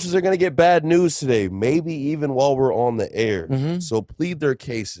 Some coaches are going to get bad news today, maybe even while we're on the air. Mm-hmm. So, plead their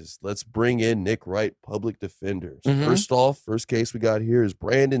cases. Let's bring in Nick Wright, Public Defenders. Mm-hmm. First off, first case we got here is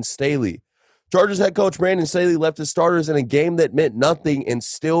Brandon Staley. Chargers head coach Brandon Staley left his starters in a game that meant nothing and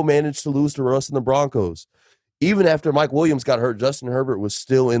still managed to lose to Russ and the Broncos. Even after Mike Williams got hurt, Justin Herbert was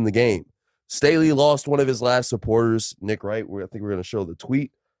still in the game. Staley lost one of his last supporters, Nick Wright. I think we're going to show the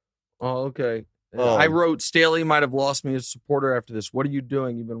tweet. Oh, okay. I wrote, Staley might have lost me as a supporter after this. What are you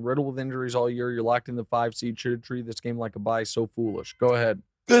doing? You've been riddled with injuries all year. You're locked in the 5 seed. Should have treated this game like a bye. So foolish. Go ahead.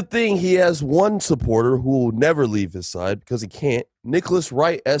 Good thing he has one supporter who will never leave his side because he can't. Nicholas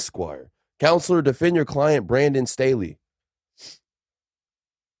Wright, Esquire. Counselor, defend your client, Brandon Staley.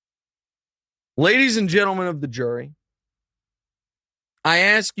 Ladies and gentlemen of the jury, I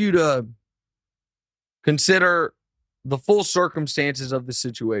ask you to consider the full circumstances of the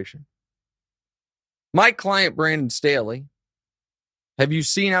situation. My client, Brandon Staley, have you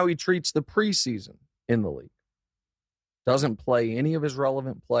seen how he treats the preseason in the league? Doesn't play any of his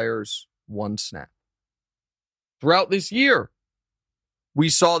relevant players one snap. Throughout this year, we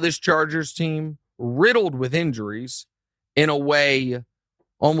saw this Chargers team riddled with injuries in a way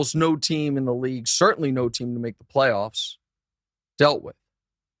almost no team in the league, certainly no team to make the playoffs, dealt with.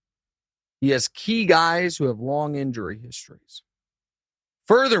 He has key guys who have long injury histories.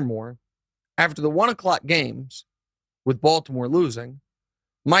 Furthermore, after the 1 o'clock games, with Baltimore losing,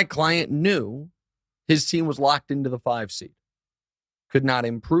 my client knew his team was locked into the 5 seed. Could not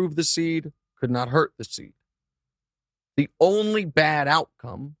improve the seed, could not hurt the seed. The only bad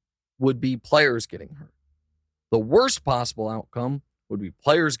outcome would be players getting hurt. The worst possible outcome would be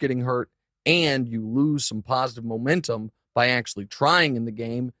players getting hurt and you lose some positive momentum by actually trying in the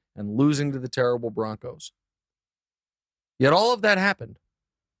game and losing to the terrible Broncos. Yet all of that happened.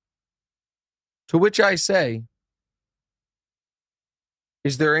 To which I say,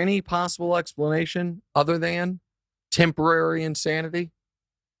 is there any possible explanation other than temporary insanity?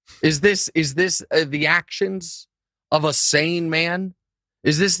 Is this the actions of a sane man?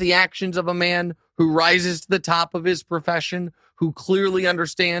 Is this the actions of a man who rises to the top of his profession, who clearly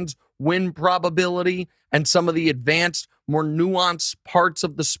understands win probability and some of the advanced, more nuanced parts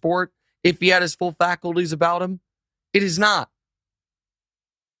of the sport if he had his full faculties about him? It is not.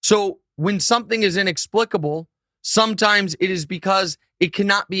 So when something is inexplicable, sometimes it is because it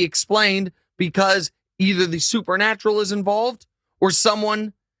cannot be explained because either the supernatural is involved or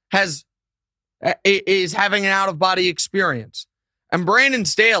someone is having an out-of-body experience. And Brandon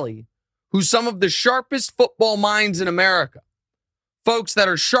Staley, who's some of the sharpest football minds in America, folks that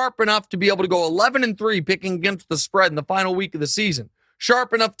are sharp enough to be able to go 11-3 picking against the spread in the final week of the season,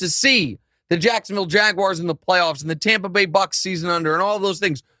 sharp enough to see the Jacksonville Jaguars in the playoffs and the Tampa Bay Bucks season under and all those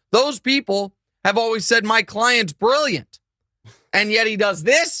things. Those people have always said my client's brilliant. And yet he does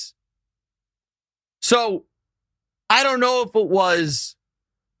this? So I don't know if it was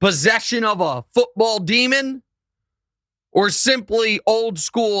possession of a football demon or simply old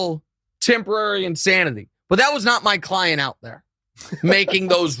school temporary insanity. But that was not my client out there making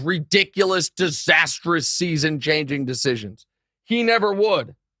those ridiculous, disastrous season-changing decisions. He never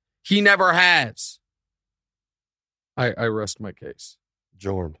would. He never has. I rest my case.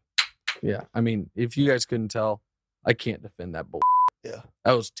 Jorn. Yeah, I mean, if you guys couldn't tell, I can't defend that bull. Yeah.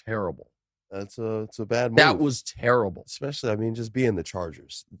 That was terrible. It's a bad move. That was terrible. Especially, I mean, just being the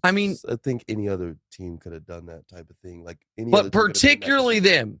Chargers. I mean, I think any other team could have done that type of thing. Like but particularly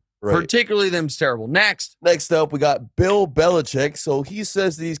them. Right. Particularly them's terrible. Next up, we got Bill Belichick. So he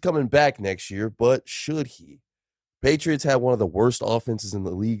says that he's coming back next year, but should he? Patriots had one of the worst offenses in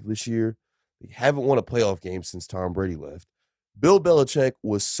the league this year. They haven't won a playoff game since Tom Brady left. Bill Belichick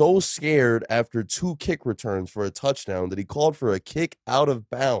was so scared after 2 kick returns for a touchdown that he called for a kick out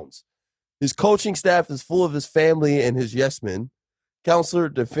of bounds. His coaching staff is full of his family and his yes men. Counselor,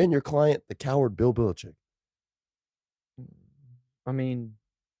 defend your client, the coward Bill Belichick. I mean,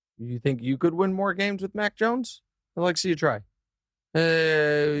 you think you could win more games with Mac Jones? I'd like to see you try.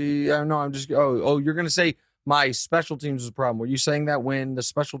 No, I'm just, you're going to say my special teams was a problem. Were you saying that when the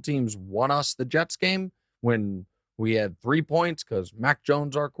special teams won us the Jets game, when we had 3 points because Mac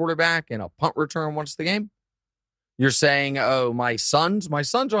Jones, our quarterback, and a punt return once the game? You're saying, my sons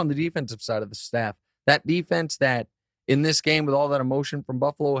are on the defensive side of the staff. That defense that in this game with all that emotion from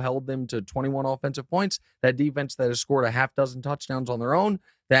Buffalo held them to 21 offensive points. That defense that has scored a half dozen touchdowns on their own.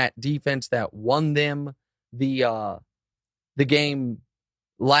 That defense that won them the game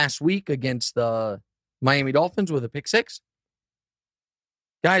last week against the Miami Dolphins with a pick 6.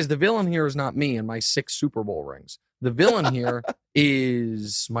 Guys, the villain here is not me and my 6 Super Bowl rings. The villain here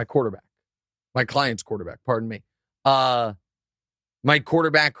is my quarterback, my client's quarterback, pardon me. My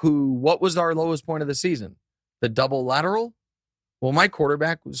quarterback who, what was our lowest point of the season? The double lateral? Well, my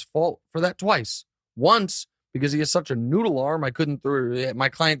quarterback was fault for that twice. Once, because he has such a noodle arm, my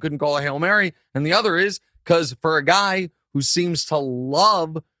client couldn't call a Hail Mary. And the other is because for a guy who seems to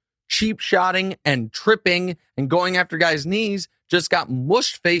love cheap shotting and tripping and going after guys' knees, just got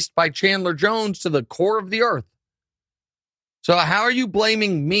mush-faced by Chandler Jones to the core of the earth. So how are you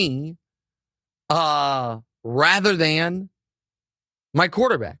blaming me rather than my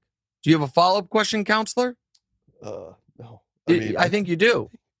quarterback? Do you have a follow-up question, counselor? No. I think you do.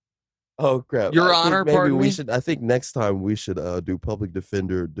 Oh, crap. Your Honor, pardon me? I think next time we should do public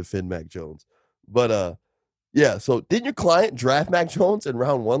defender, defend Mac Jones. But, yeah, so didn't your client draft Mac Jones in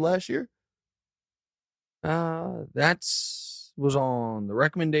round 1 last year? That was on the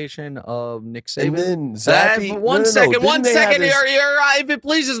recommendation of Nick Saban. And then Zappy. One second. If it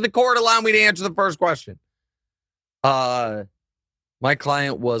pleases the court, allow me to answer the first question. My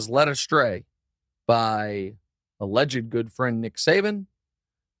client was led astray by alleged good friend Nick Saban.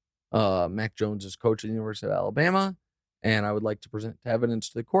 Mac Jones is coach at the University of Alabama, and I would like to present evidence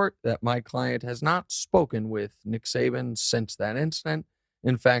to the court that my client has not spoken with Nick Saban since that incident.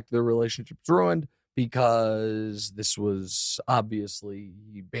 In fact, their relationship's ruined because this was obviously,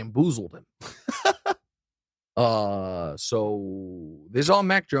 he bamboozled him. So this is all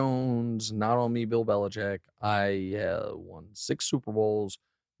Mac Jones, not on me, Bill Belichick. I won 6 Super Bowls.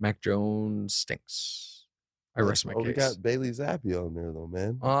 Mac Jones stinks. I rest my case. We got Bailey Zappi on there, though,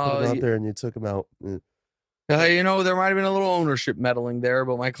 man. You put him out there and you took him out. There might have been a little ownership meddling there,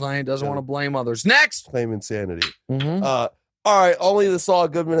 but my client doesn't want to blame others. Next! Claim insanity. Mm-hmm. All right, only the Saul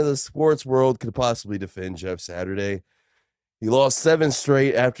Goodman of the sports world could possibly defend Jeff Saturday. He lost 7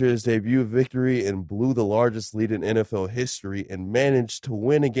 straight after his debut victory and blew the largest lead in NFL history and managed to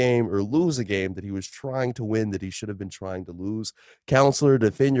win a game or lose a game that he was trying to win that he should have been trying to lose. Counselor,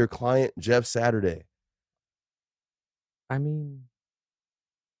 defend your client, Jeff Saturday. I mean,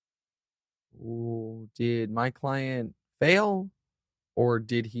 did my client fail or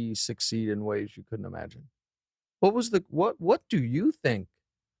did he succeed in ways you couldn't imagine? What do you think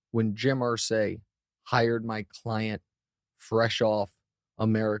when Jim Irsay hired my client fresh off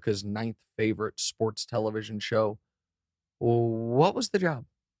America's 9th favorite sports television show? What was the job?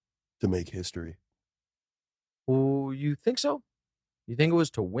 To make history. You think so? You think it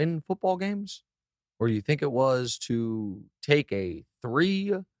was to win football games? Or you think it was to take a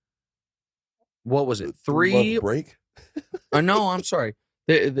 3 break? No, I'm sorry.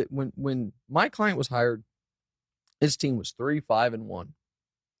 When my client was hired, his team was 3-5-1.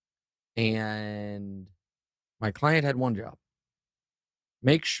 And my client had one job.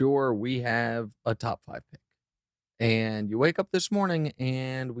 Make sure we have a top 5 pick. And you wake up this morning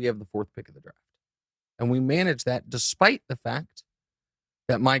and we have the 4th pick of the draft. And we managed that despite the fact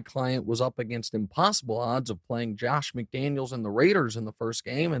that my client was up against impossible odds of playing Josh McDaniels and the Raiders in the first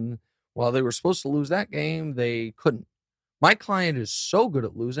game. And while they were supposed to lose that game, they couldn't. My client is so good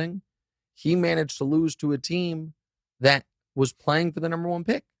at losing, he managed to lose to a team that was playing for the number 1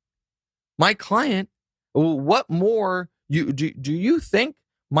 pick. My client, what more, do you think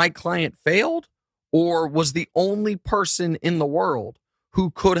my client failed or was the only person in the world who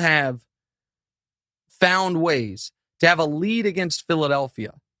could have found ways to have a lead against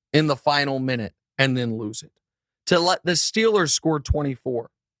Philadelphia in the final minute and then lose it. To let the Steelers score 24.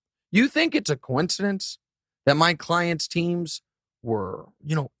 You think it's a coincidence that my client's teams were,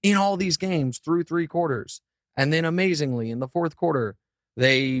 in all these games through 3 quarters, and then amazingly in the fourth quarter,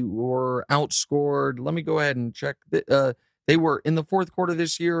 they were outscored. Let me go ahead and check. They were in the fourth quarter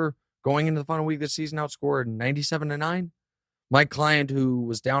this year, going into the final week of the season, outscored 97-9. My client, who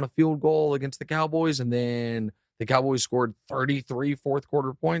was down a field goal against the Cowboys, and then the Cowboys scored 33 fourth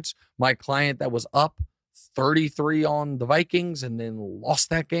quarter points. My client that was up 33 on the Vikings and then lost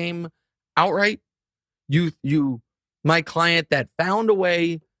that game outright. My client that found a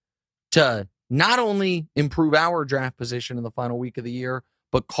way to not only improve our draft position in the final week of the year,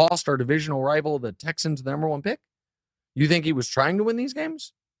 but cost our divisional rival, the Texans, the number 1 pick. You think he was trying to win these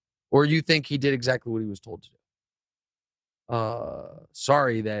games? Or you think he did exactly what he was told to do?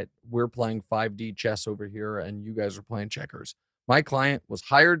 Sorry that we're playing 5D chess over here and you guys are playing checkers. My client was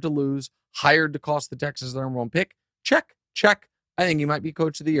hired to lose, hired to cost the Texans the number 1 pick. Check. I think he might be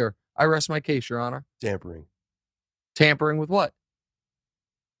coach of the year. I rest my case, Your Honor. Tampering with what?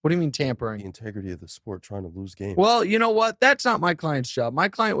 What do you mean tampering? The integrity of the sport, trying to lose games. Well, you know what? That's not my client's job. My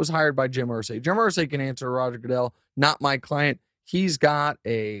client was hired by Jim Irsay. Jim Irsay can answer Roger Goodell, not my client. He's got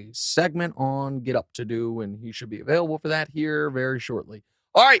a segment on Get Up to do, and he should be available for that here very shortly.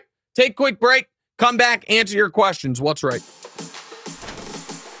 All right, take a quick break. Come back, answer your questions. What's right?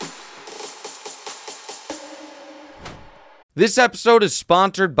 This episode is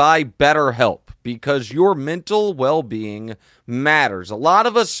sponsored by BetterHelp, because your mental well-being matters. A lot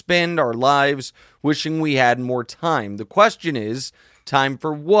of us spend our lives wishing we had more time. The question is, time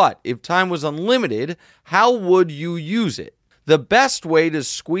for what? If time was unlimited, how would you use it? The best way to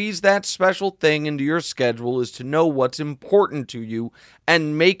squeeze that special thing into your schedule is to know what's important to you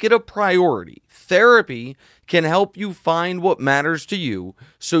and make it a priority. Therapy can help you find what matters to you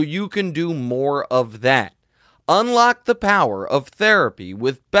so you can do more of that. Unlock the power of therapy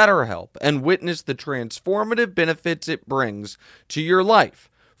with BetterHelp and witness the transformative benefits it brings to your life.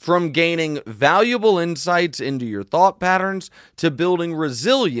 From gaining valuable insights into your thought patterns to building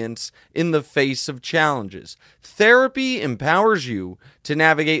resilience in the face of challenges, therapy empowers you to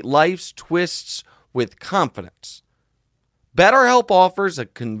navigate life's twists with confidence. BetterHelp offers a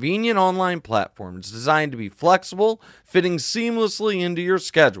convenient online platform designed to be flexible, fitting seamlessly into your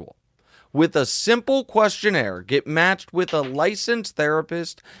schedule. With a simple questionnaire, get matched with a licensed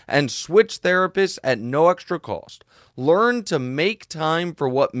therapist and switch therapists at no extra cost. Learn to make time for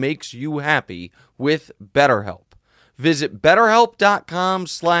what makes you happy with BetterHelp. Visit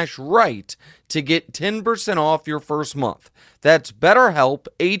BetterHelp.com/Wright to get 10% off your first month. That's BetterHelp,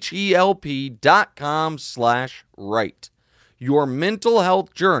 HELP.com/Wright. Your mental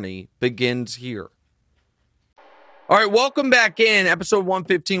health journey begins here. All right, welcome back in episode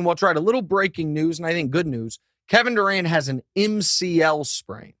 115. What's right? A little breaking news, and I think good news. Kevin Durant has an MCL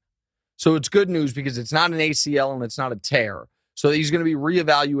sprain. So it's good news because it's not an ACL and it's not a tear. So he's going to be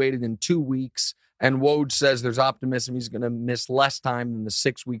reevaluated in 2 weeks. And Woj says there's optimism he's going to miss less time than the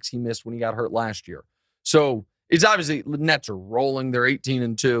 6 weeks he missed when he got hurt last year. So it's obviously, the Nets are rolling. They're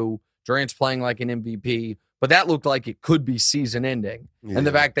 18-2. Durant's playing like an MVP. But that looked like it could be season ending. Yeah. And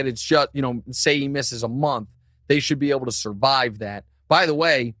the fact that it's just, say he misses a month, they should be able to survive that. By the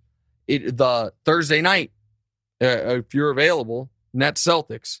way, the Thursday night, if you're available, Nets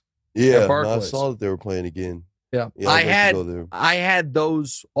Celtics. Yeah, I saw that they were playing again. Yeah, I had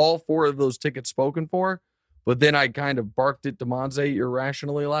all 4 of those tickets spoken for, but then I kind of barked at DeMonze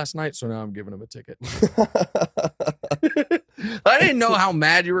irrationally last night, so now I'm giving him a ticket. I didn't know how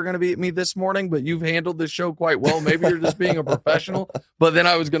mad you were going to be at me this morning, but you've handled this show quite well. Maybe you're just being a professional, but then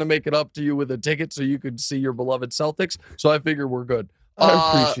I was going to make it up to you with a ticket so you could see your beloved Celtics, so I figure we're good.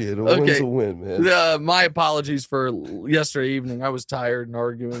 I appreciate it. A win's a win, man. My apologies for yesterday evening. I was tired and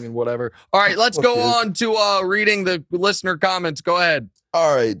arguing and whatever. All right, let's go on to reading the listener comments. Go ahead.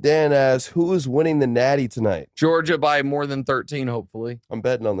 All right, Dan asks, who is winning the Natty tonight? Georgia by more than 13, hopefully. I'm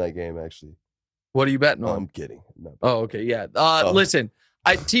betting on that game, actually. What are you betting on? I'm kidding. Oh, okay, yeah. Listen,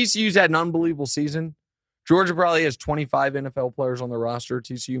 TCU's had an unbelievable season. Georgia probably has 25 NFL players on their roster.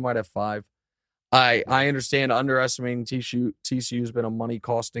 TCU might have 5. I understand underestimating TCU has been a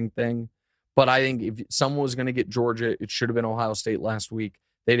money-costing thing, but I think if someone was going to get Georgia, it should have been Ohio State last week.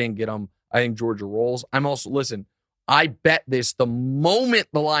 They didn't get them. I think Georgia rolls. I bet this the moment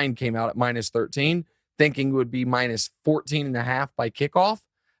the line came out at minus 13, thinking it would be minus 14.5 by kickoff,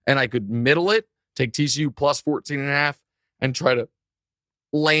 and I could middle it, take TCU plus 14.5, and try to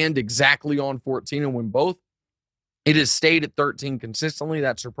land exactly on 14 and win both. It has stayed at 13 consistently.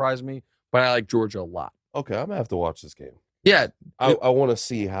 That surprised me, but I like Georgia a lot. Okay, I'm going to have to watch this game Yeah. I want to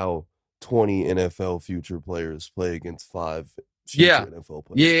see how 20 NFL future players play against 5 Yeah. future NFL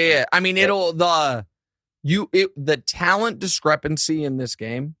players. Yeah. I mean, the talent discrepancy in this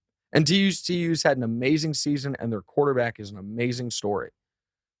game, and TU's had an amazing season, and their quarterback is an amazing story.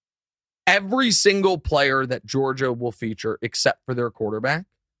 Every single player that Georgia will feature, except for their quarterback,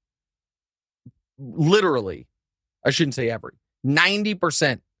 literally, I shouldn't say every,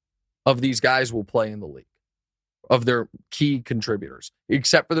 90% of these guys will play in the league, of their key contributors,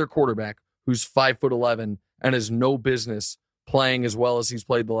 except for their quarterback, who's 5'11" and has no business playing as well as he's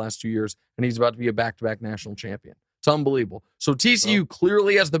played the last 2 years, and he's about to be a back-to-back national champion. It's unbelievable. So TCU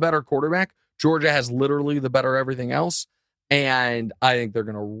clearly has the better quarterback. Georgia has literally the better everything else, and I think they're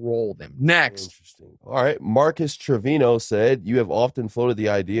going to roll them. Next. Interesting. All right. Marcus Trevino said, you have often floated the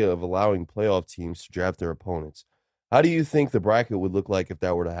idea of allowing playoff teams to draft their opponents. How do you think the bracket would look like if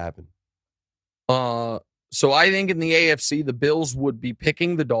that were to happen? So I think in the AFC, the Bills would be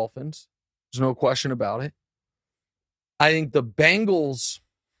picking the Dolphins. There's no question about it. I think the Bengals,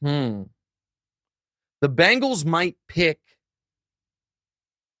 the Bengals might pick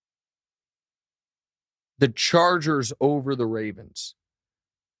the Chargers over the Ravens.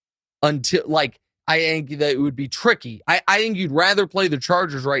 Until, I think that it would be tricky. I think you'd rather play the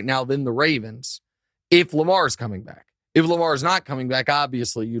Chargers right now than the Ravens if Lamar's coming back. If Lamar's not coming back,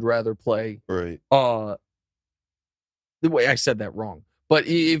 obviously you'd rather play. Right. The way I said that wrong. But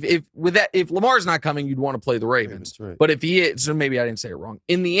if Lamar's not coming, you'd want to play the Ravens. Right. But if he is, so maybe I didn't say it wrong.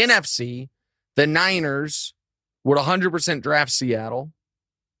 In the NFC, the Niners would 100% draft Seattle.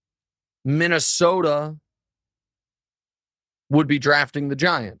 Minnesota would be drafting the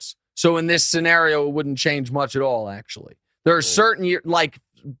Giants. So in this scenario, it wouldn't change much at all, actually. There are certain years,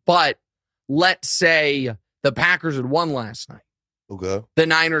 but let's say the Packers had won last night. Okay. The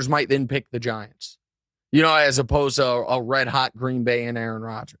Niners might then pick the Giants. As opposed to a red-hot Green Bay and Aaron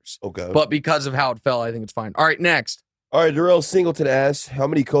Rodgers. Okay. But because of how it fell, I think it's fine. All right, next. All right, Darrell Singleton asks, how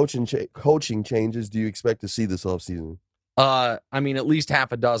many coaching changes do you expect to see this offseason? At least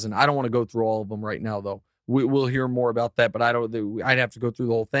half a dozen. I don't want to go through all of them right now, though. We'll hear more about that, but I'd have to go through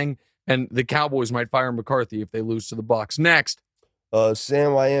the whole thing. And the Cowboys might fire McCarthy if they lose to the Bucs. Next.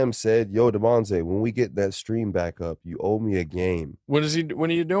 Sam I Am said, yo, DeMonze, when we get that stream back up, you owe me a game. When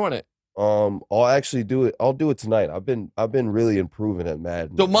are you doing it? I'll actually do it. I'll do it tonight. I've been really improving at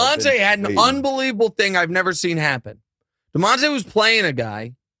Madden. DeMonte had an unbelievable thing I've never seen happen. DeMonte was playing a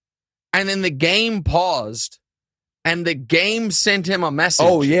guy, and then the game paused, and the game sent him a message.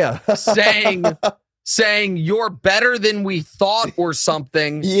 Oh, yeah. saying you're better than we thought or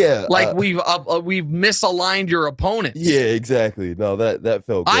something. Yeah. We've misaligned your opponent. Yeah, exactly. No, that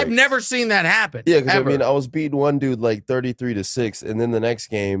felt great. I've never seen that happen. Yeah, because I was beating one dude 33-6, and then the next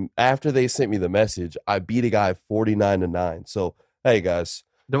game, after they sent me the message, I beat a guy 49-9. So, hey guys.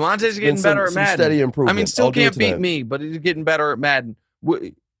 DeMonte's getting better at Madden. Steady improvement. Still can't beat me, but he's getting better at Madden.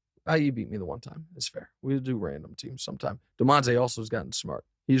 You beat me the one time. It's fair. We'll do random teams sometime. DeMonte also has gotten smart.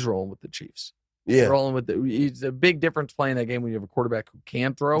 He's rolling with the Chiefs. Yeah. Rolling with it's a big difference playing that game when you have a quarterback who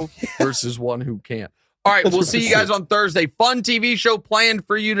can throw versus one who can't. All right, we'll see you guys on Thursday. Fun TV show planned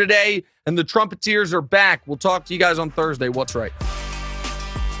for you today, and the Trumpeters are back. We'll talk to you guys on Thursday. What's right?